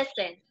will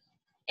listen.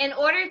 In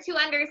order to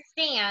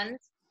understand,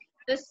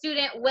 the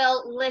student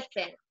will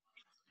listen.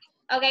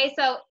 Okay,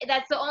 so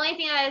that's the only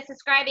thing that it's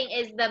describing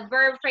is the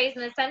verb phrase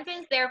in the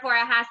sentence. Therefore,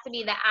 it has to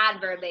be the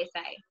adverb, they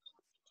say.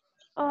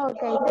 Oh,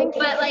 okay, thank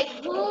you. But like,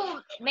 who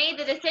made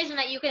the decision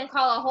that you can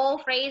call a whole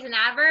phrase an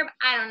adverb?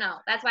 I don't know.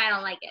 That's why I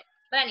don't like it.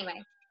 But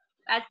anyway,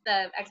 that's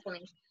the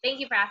explanation. Thank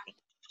you for asking.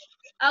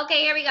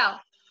 Okay, here we go.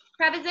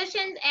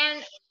 Prepositions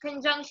and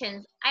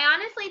conjunctions. I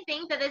honestly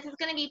think that this is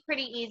going to be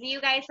pretty easy, you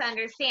guys, to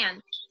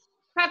understand.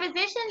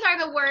 Prepositions are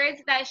the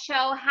words that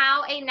show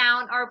how a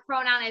noun or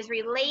pronoun is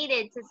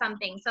related to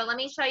something. So let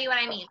me show you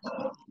what I mean.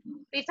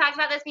 We've talked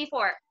about this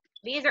before.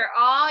 These are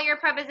all your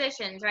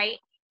prepositions, right?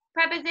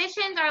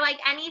 Prepositions are like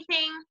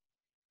anything,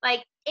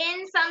 like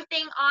in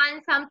something,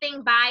 on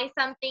something, by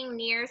something,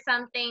 near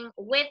something,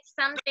 with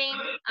something,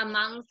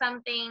 among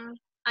something,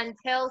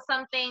 until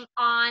something,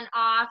 on,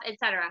 off,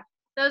 etc.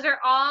 Those are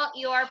all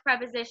your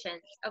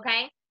prepositions,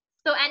 okay?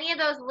 So any of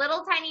those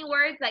little tiny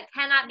words that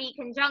cannot be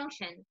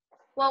conjunctions.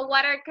 Well,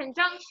 what are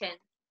conjunctions?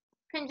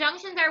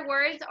 Conjunctions are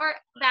words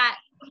that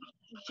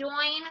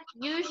join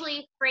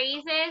usually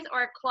phrases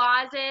or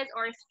clauses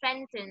or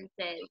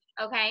sentences,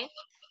 okay?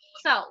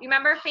 So, you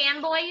remember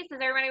fanboys?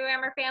 Does everybody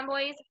remember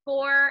fanboys?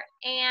 For,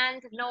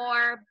 and,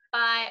 nor,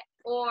 but,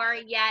 or,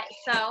 yet,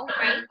 so,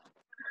 right?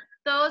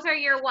 Those are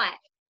your what?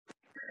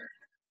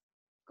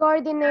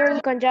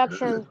 Coordinating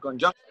conjunctions.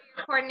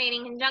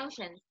 Coordinating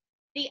conjunctions.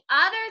 The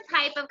other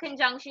type of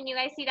conjunction you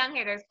guys see down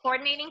here, there's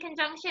coordinating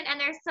conjunction and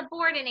there's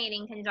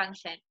subordinating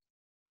conjunction.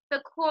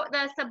 The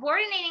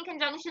subordinating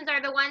conjunctions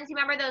are the ones, you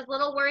remember those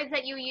little words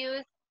that you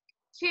use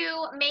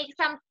to make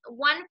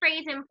one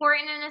phrase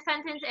important in a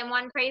sentence and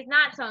one phrase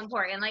not so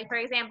important. Like, for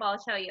example,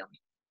 I'll show you.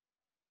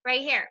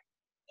 Right here.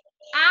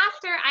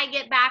 After I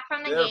get back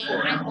from the game,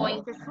 I'm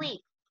going to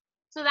sleep.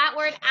 So that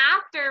word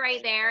after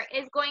right there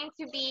is going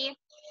to be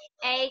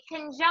a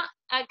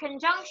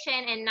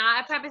conjunction and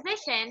not a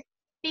preposition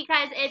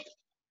because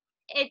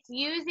it's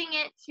using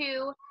it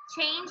to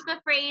change the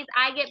phrase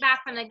I get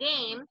back from the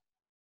game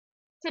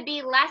to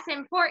be less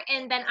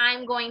important than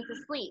I'm going to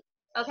sleep,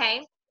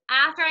 okay?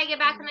 After I get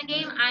back from the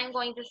game, I'm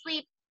going to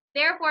sleep.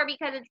 Therefore,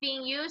 because it's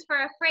being used for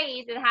a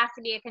phrase, it has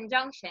to be a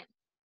conjunction.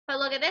 So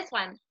look at this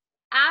one.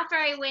 After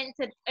I went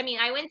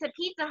to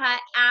Pizza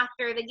Hut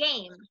after the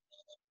game.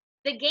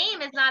 The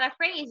game is not a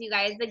phrase, you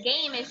guys. The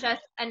game is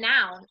just a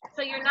noun.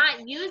 So you're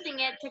not using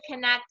it to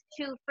connect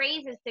two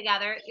phrases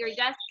together. You're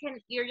just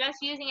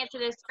using it to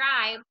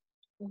describe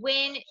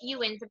when you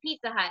went to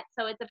Pizza Hut.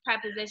 So it's a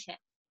preposition.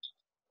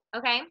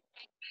 Okay?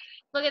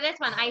 Look at this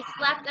one. I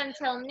slept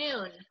until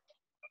noon.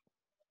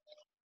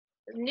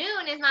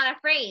 Noon is not a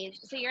phrase.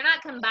 So you're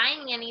not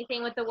combining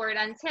anything with the word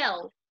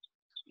until.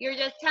 You're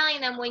just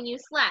telling them when you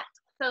slept.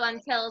 So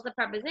until is a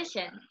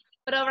preposition.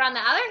 But over on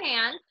the other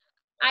hand,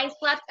 I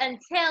slept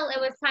until it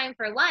was time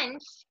for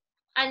lunch.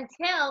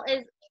 Until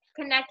is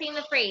connecting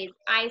the phrase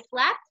I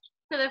slept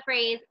to the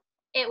phrase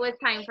it was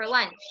time for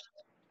lunch.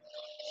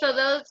 So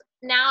those,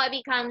 now it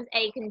becomes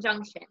a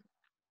conjunction.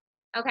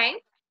 Okay?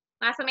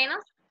 Más o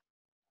menos?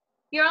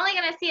 You're only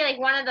going to see like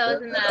one of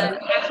those in the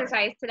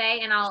exercise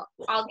today, and I'll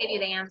give you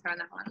the answer on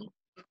that one.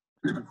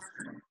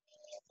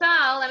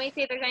 So let me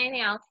see if there's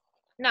anything else.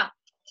 No.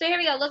 So here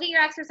we go. Look at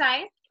your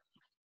exercise.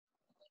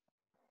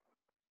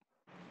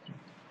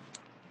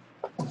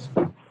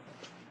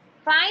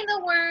 Find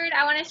the word.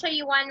 I want to show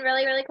you one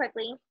really, really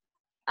quickly.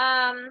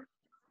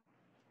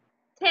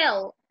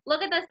 Till.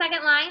 Look at the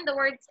second line, the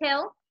word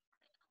till.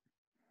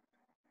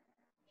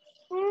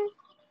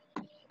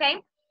 Okay.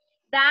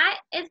 That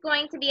is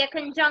going to be a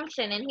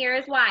conjunction, and here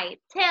is why.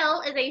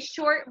 Till is a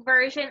short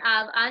version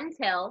of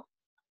until,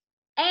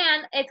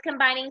 and it's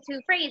combining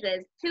two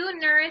phrases. To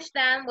nourish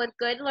them with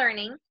good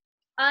learning.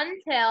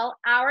 until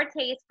our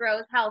taste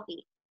grows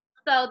healthy.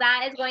 So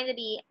that is going to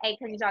be a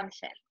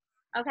conjunction,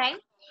 okay?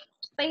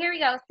 But here we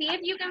go. See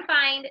if you can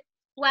find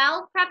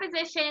 12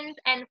 prepositions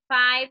and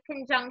 5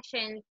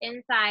 conjunctions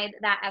inside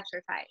that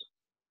exercise.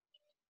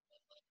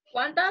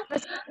 ¿Cuántas?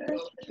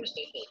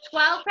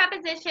 12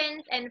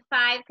 prepositions and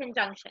 5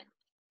 conjunctions,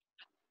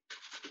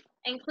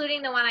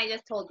 including the one I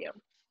just told you.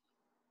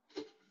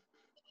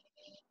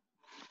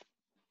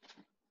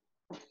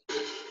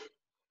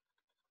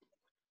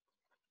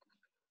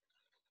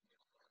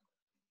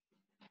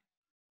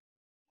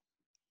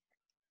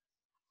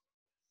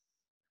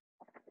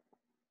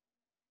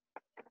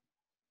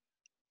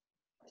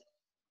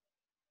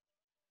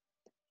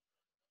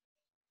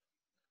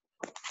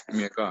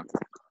 Mira acá.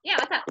 Yeah,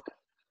 what's up?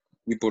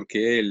 ¿Y por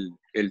qué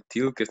el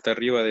till que está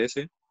arriba de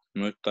ese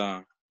no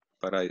está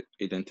para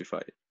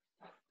identify?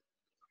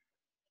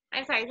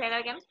 I'm sorry, say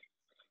that again.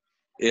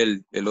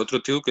 El otro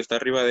till que está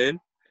arriba de él.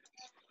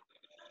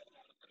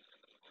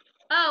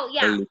 Oh,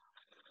 yeah.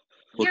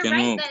 ¿Por You're qué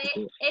right no?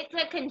 that it's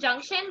a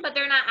conjunction, but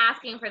they're not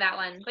asking for that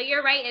one. But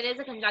you're right, it is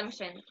a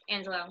conjunction,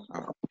 Angelo.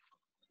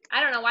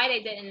 I don't know why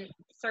they didn't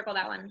circle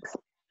that one.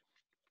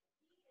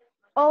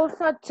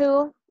 Also,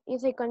 to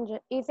is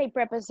a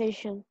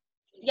preposition.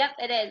 Yep,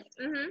 it is.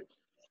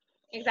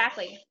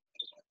 Exactly.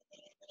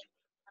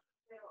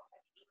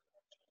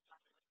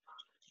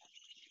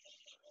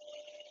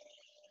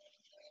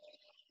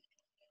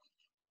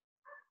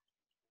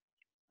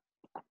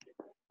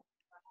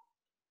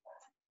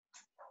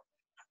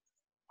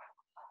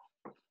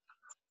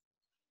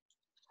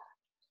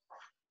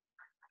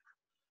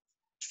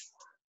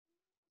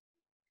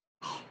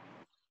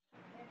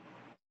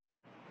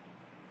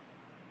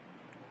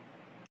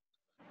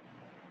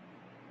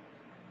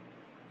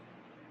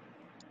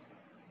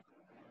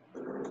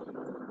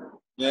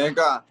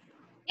 Jessica,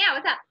 Yeah,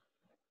 what's up?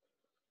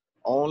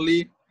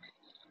 only.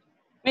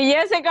 Mi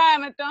Jessica,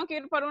 me tengo que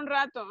ir por un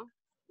rato.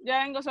 Ya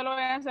vengo, solo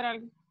voy a hacer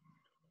algo.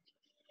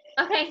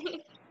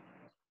 Okay.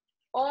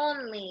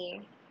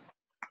 Only.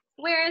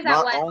 Where is that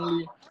Not one?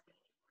 only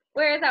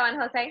Where is that one,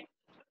 Jose?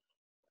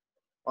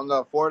 on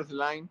the 4th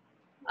line.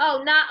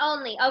 Oh, not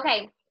only.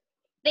 Okay.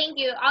 Thank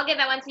you. I'll give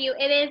that one to you.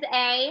 It is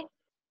a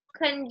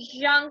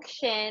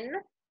conjunction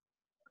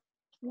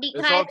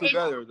because It's all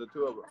together, the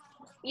two of them.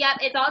 Yep,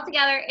 it's all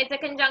together. It's a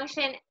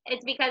conjunction.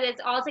 It's because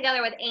it's all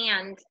together with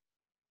and.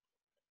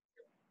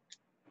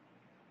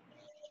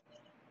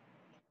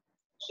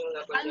 So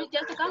la Ani, conjunction is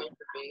Jessica? going to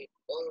be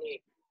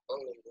only.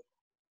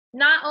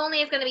 Not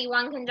only is going to be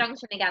one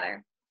conjunction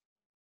together.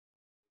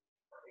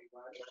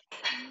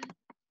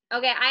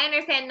 Okay, I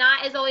understand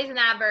not is always an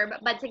adverb,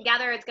 but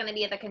together it's going to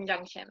be the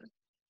conjunction.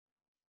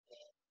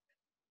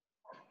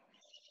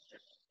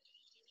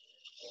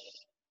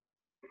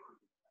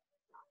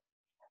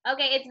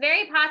 Okay, it's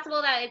very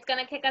possible that it's going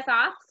to kick us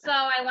off, so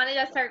I wanted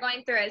to start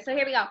going through it. So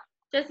here we go.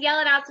 Just yell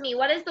it out to me.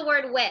 What is the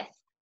word with?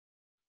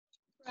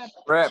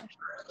 Prep.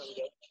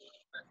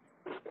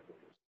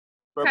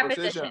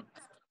 Preposition.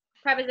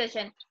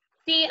 Preposition.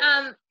 See,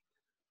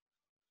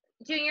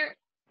 Junior,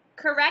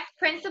 correct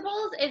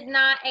principles is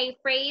not a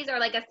phrase or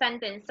like a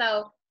sentence.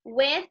 So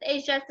with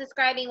is just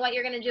describing what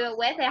you're going to do it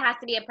with. It has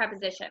to be a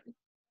preposition.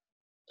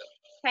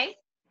 Okay?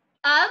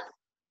 Of.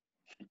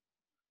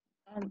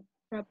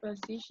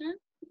 Preposition.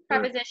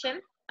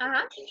 Preposition.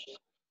 Uh-huh.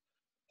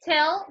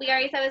 Till, we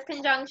already said was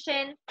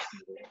conjunction.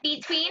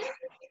 Between.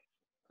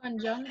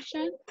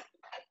 Conjunction.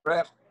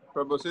 Prep.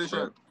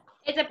 Preposition.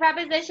 It's a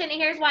preposition, and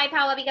here's why,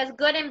 Paula, because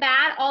good and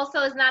bad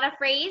also is not a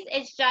phrase.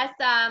 It's just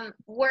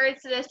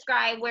words to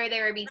describe where they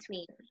were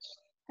between.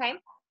 Okay?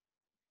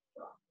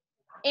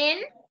 In.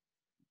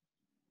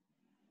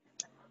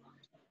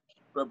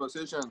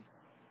 Preposition.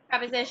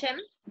 Preposition.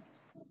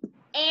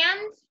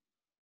 And.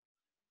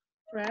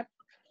 Prep.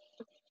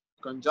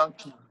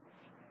 Conjunction.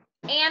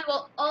 And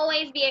will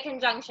always be a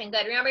conjunction.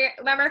 Good.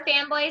 Remember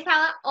fanboys,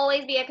 Paula?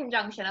 Always be a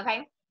conjunction,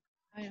 okay?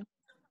 I am.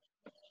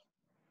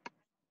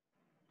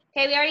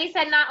 Okay, we already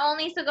said not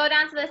only, so go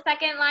down to the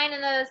second line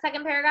in the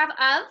second paragraph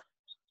of.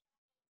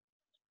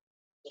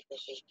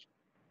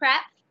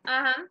 Prep.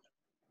 Uh-huh.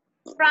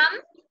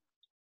 From.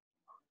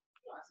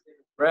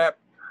 Prep.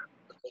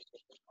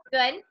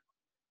 Good.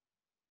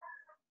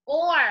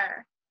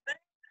 Or.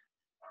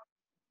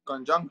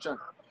 Conjunction.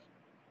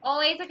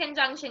 Always a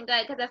conjunction.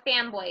 Good, because of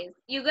fanboys.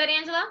 You good,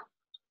 Angela?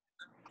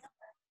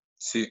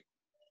 Sí.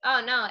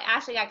 Oh, no.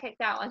 Ashley got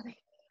kicked out.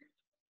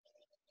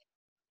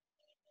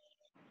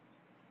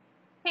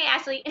 Hey,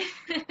 Ashley.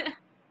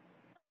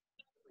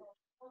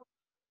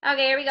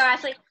 Okay, here we go,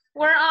 Ashley.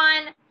 We're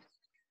on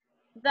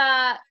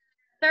the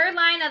third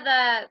line of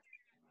the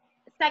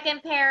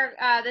second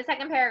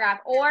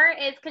paragraph. Or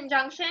is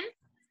conjunction.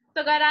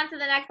 So go down to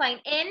the next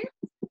line. In.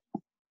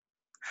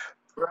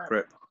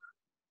 Prep.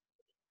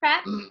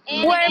 Prep.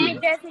 In Where, again. mi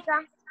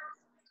Jessica?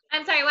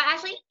 I'm sorry, what,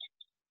 Ashley?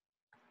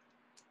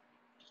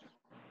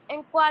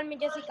 ¿En cuál, mi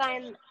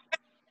Jessica?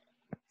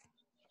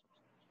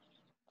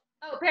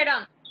 Oh,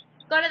 pardon.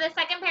 Go to the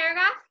second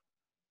paragraph.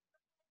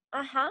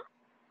 Ajá.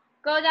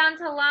 Go down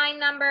to line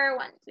number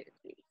 1, 2,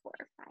 3, 4,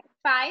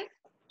 5.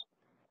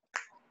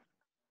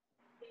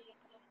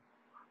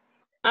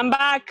 I'm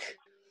back.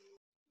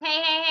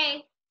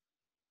 Hey.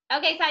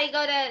 Okay, Sally,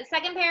 go to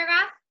second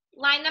paragraph,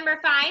 line number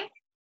 5.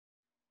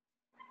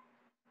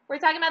 We're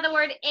talking about the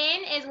word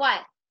in is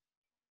what?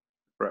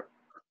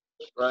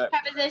 Right.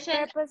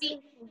 Preposition.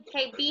 Preposition.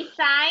 Okay,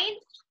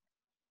 besides.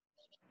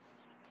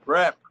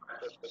 Prep.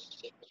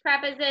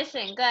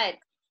 Preposition, good.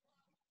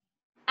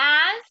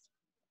 As.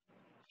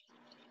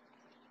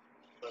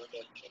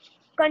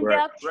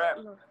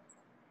 Conjunction.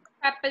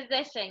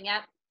 Preposition,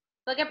 yep.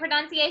 Look at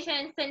pronunciation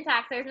and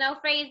syntax. There's no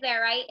phrase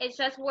there, right? It's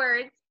just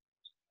words.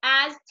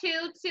 As to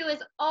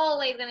is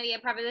always going to be a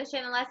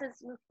preposition unless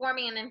it's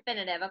forming an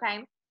infinitive,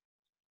 okay?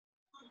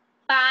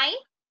 By.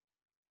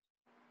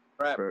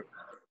 Prep.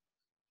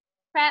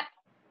 Prep.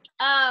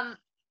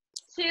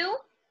 To.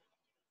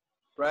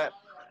 Prep.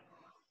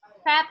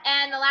 Prep.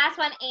 And the last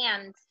one,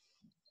 and.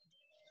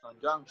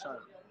 Conjunction.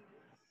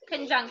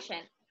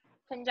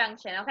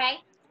 Conjunction, okay?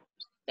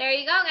 There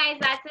you go, guys.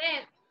 That's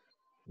it.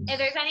 If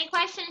there's any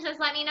questions, just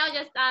let me know.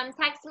 Just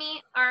text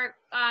me or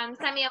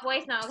send me a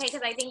voice note, okay?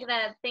 Because I think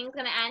the thing's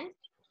going to end.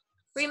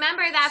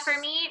 Remember that for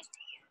me,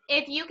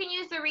 if you can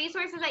use the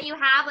resources that you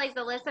have, like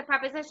the list of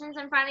prepositions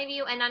in front of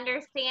you, and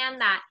understand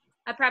that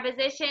a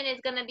preposition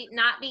is going to be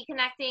not be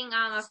connecting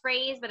a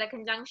phrase, but a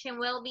conjunction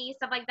will be,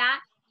 stuff like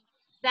that,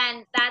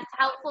 then that's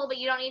helpful, but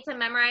you don't need to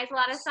memorize a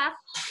lot of stuff.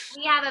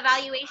 We have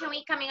evaluation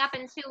week coming up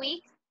in 2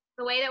 weeks.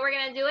 The way that we're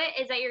going to do it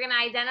is that you're going to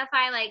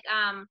identify, like,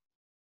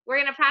 we're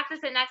going to practice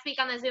it next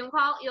week on the Zoom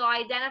call. You'll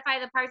identify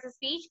the parts of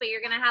speech, but you're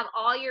going to have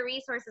all your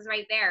resources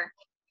right there.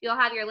 You'll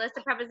have your list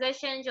of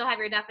prepositions. You'll have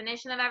your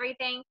definition of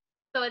everything.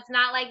 So it's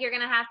not like you're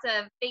going to have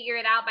to figure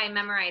it out by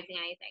memorizing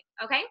anything.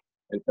 Okay?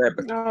 El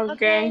Pepe.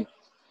 Okay.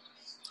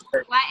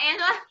 What,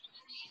 Angela?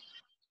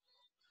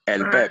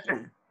 El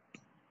Pepe.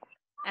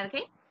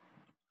 Okay.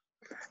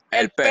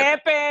 El Pepe.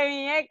 Pepe,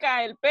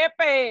 muñeca, el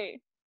Pepe.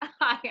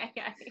 Okay.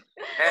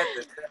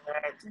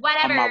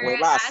 Whatever.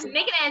 Amahuevazo. I'm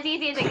making it as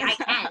easy as I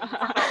can.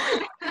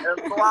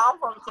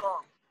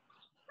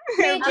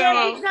 Teacher,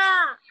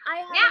 I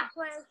have Yeah. a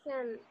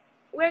question.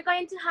 We're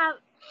going to have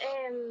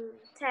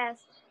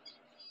tests.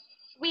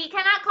 We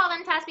cannot call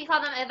them tests. We call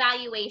them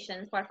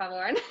evaluations, por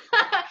favor.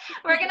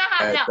 We're going to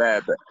have, El no.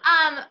 Pepe.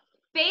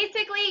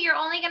 Basically, you're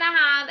only going to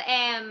have,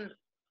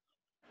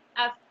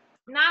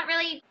 not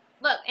really,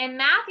 look, in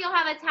math, you'll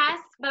have a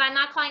test, but I'm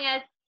not calling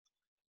it,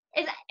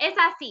 it's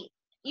así.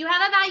 You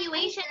have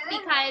evaluations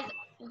because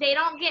they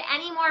don't get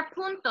any more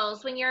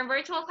puntos. When you're in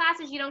virtual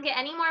classes, you don't get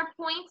any more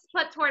points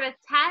put toward a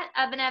test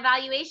of an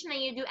evaluation than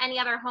you do any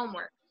other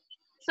homework.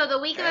 So the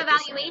week of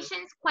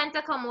evaluations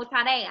cuenta como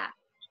tarea.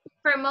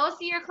 For most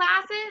of your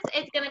classes,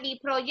 it's going to be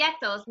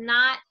proyectos,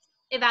 not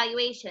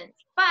evaluations.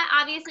 But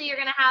obviously, you're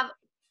going to have,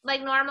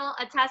 like normal,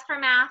 a test for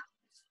math.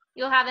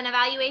 You'll have an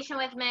evaluation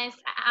with Miss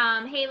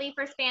Haley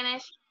for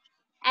Spanish.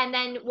 And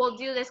then we'll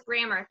do this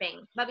grammar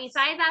thing. But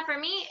besides that, for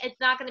me, it's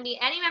not going to be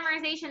any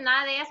memorization,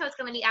 nada de eso. It's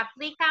going to be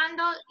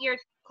aplicando your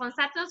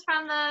conceptos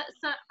from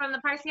the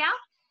parcial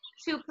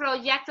to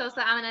proyectos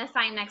that I'm going to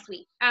assign next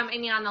week. On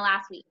the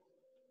last week.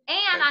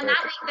 And on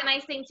that week, the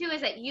nice thing too is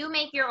that you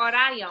make your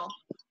horario.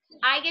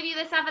 I give you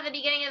the stuff at the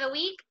beginning of the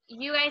week.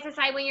 You guys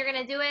decide when you're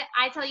going to do it.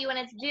 I tell you when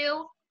it's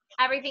due.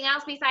 Everything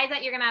else besides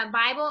that, you're going to have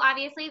Bible,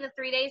 obviously, the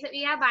 3 days that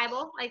we have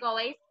Bible, like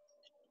always.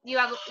 You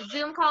have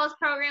Zoom calls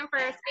program for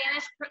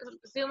Spanish,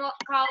 Zoom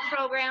call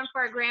program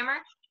for grammar.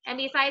 And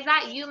besides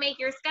that, you make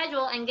your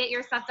schedule and get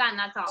your stuff done.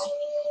 That's all.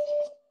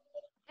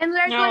 And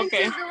we're going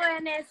Okay. to do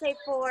an essay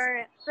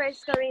for 1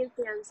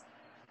 Corinthians.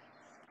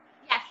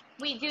 Yes,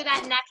 we do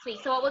that next week.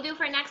 So what we'll do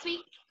for next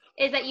week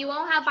is that you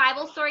won't have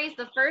Bible stories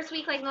the first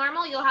week like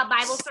normal. You'll have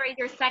Bible stories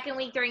your second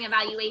week during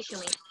evaluation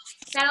week.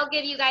 That'll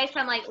give you guys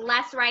some like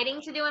less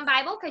writing to do in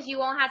Bible because you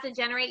won't have to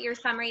generate your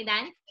summary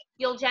then.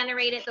 You'll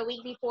generate it the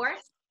week before.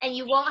 And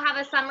you won't have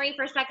a summary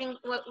for second.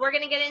 We're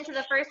going to get into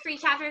the first 3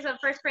 chapters of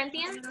 1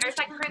 Corinthians or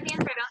 2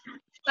 Corinthians,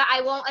 but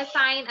I won't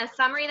assign a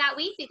summary that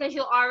week because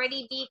you'll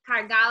already be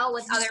cargado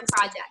with other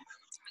projects.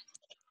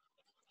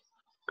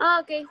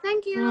 Okay,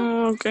 thank you.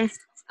 Okay.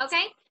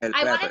 Okay?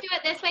 I want to do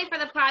it this way for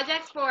the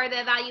projects for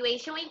the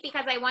evaluation week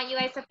because I want you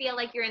guys to feel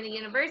like you're in the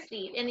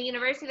university. In the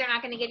university, they're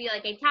not going to give you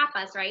like a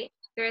tapas, right?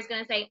 They're just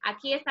going to say,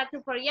 aquí está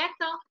tu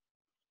proyecto.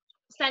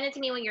 Send it to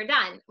me when you're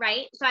done,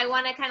 right? So I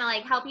want to kind of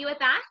like help you with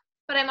that.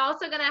 But I'm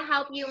also going to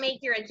help you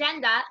make your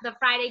agenda the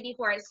Friday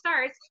before it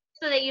starts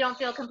so that you don't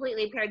feel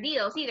completely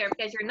perdidos either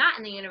because you're not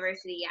in the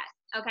university yet.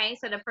 Okay?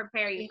 So to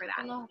prepare you for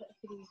that.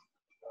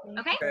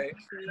 Okay?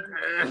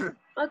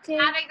 Okay.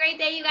 Have a great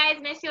day, you guys.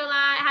 Miss you a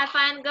lot. Have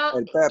fun. Go.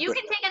 You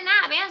can take a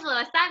nap,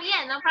 Angela. Está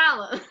bien. No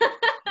problem.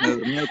 Me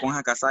dormí con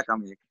esa casaca,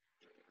 amiga.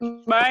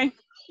 Bye.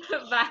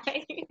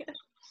 Bye.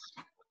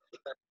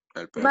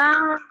 El Pepe.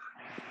 Bye.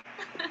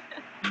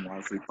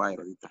 No, soy padre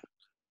ahorita.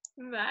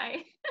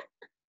 Bye.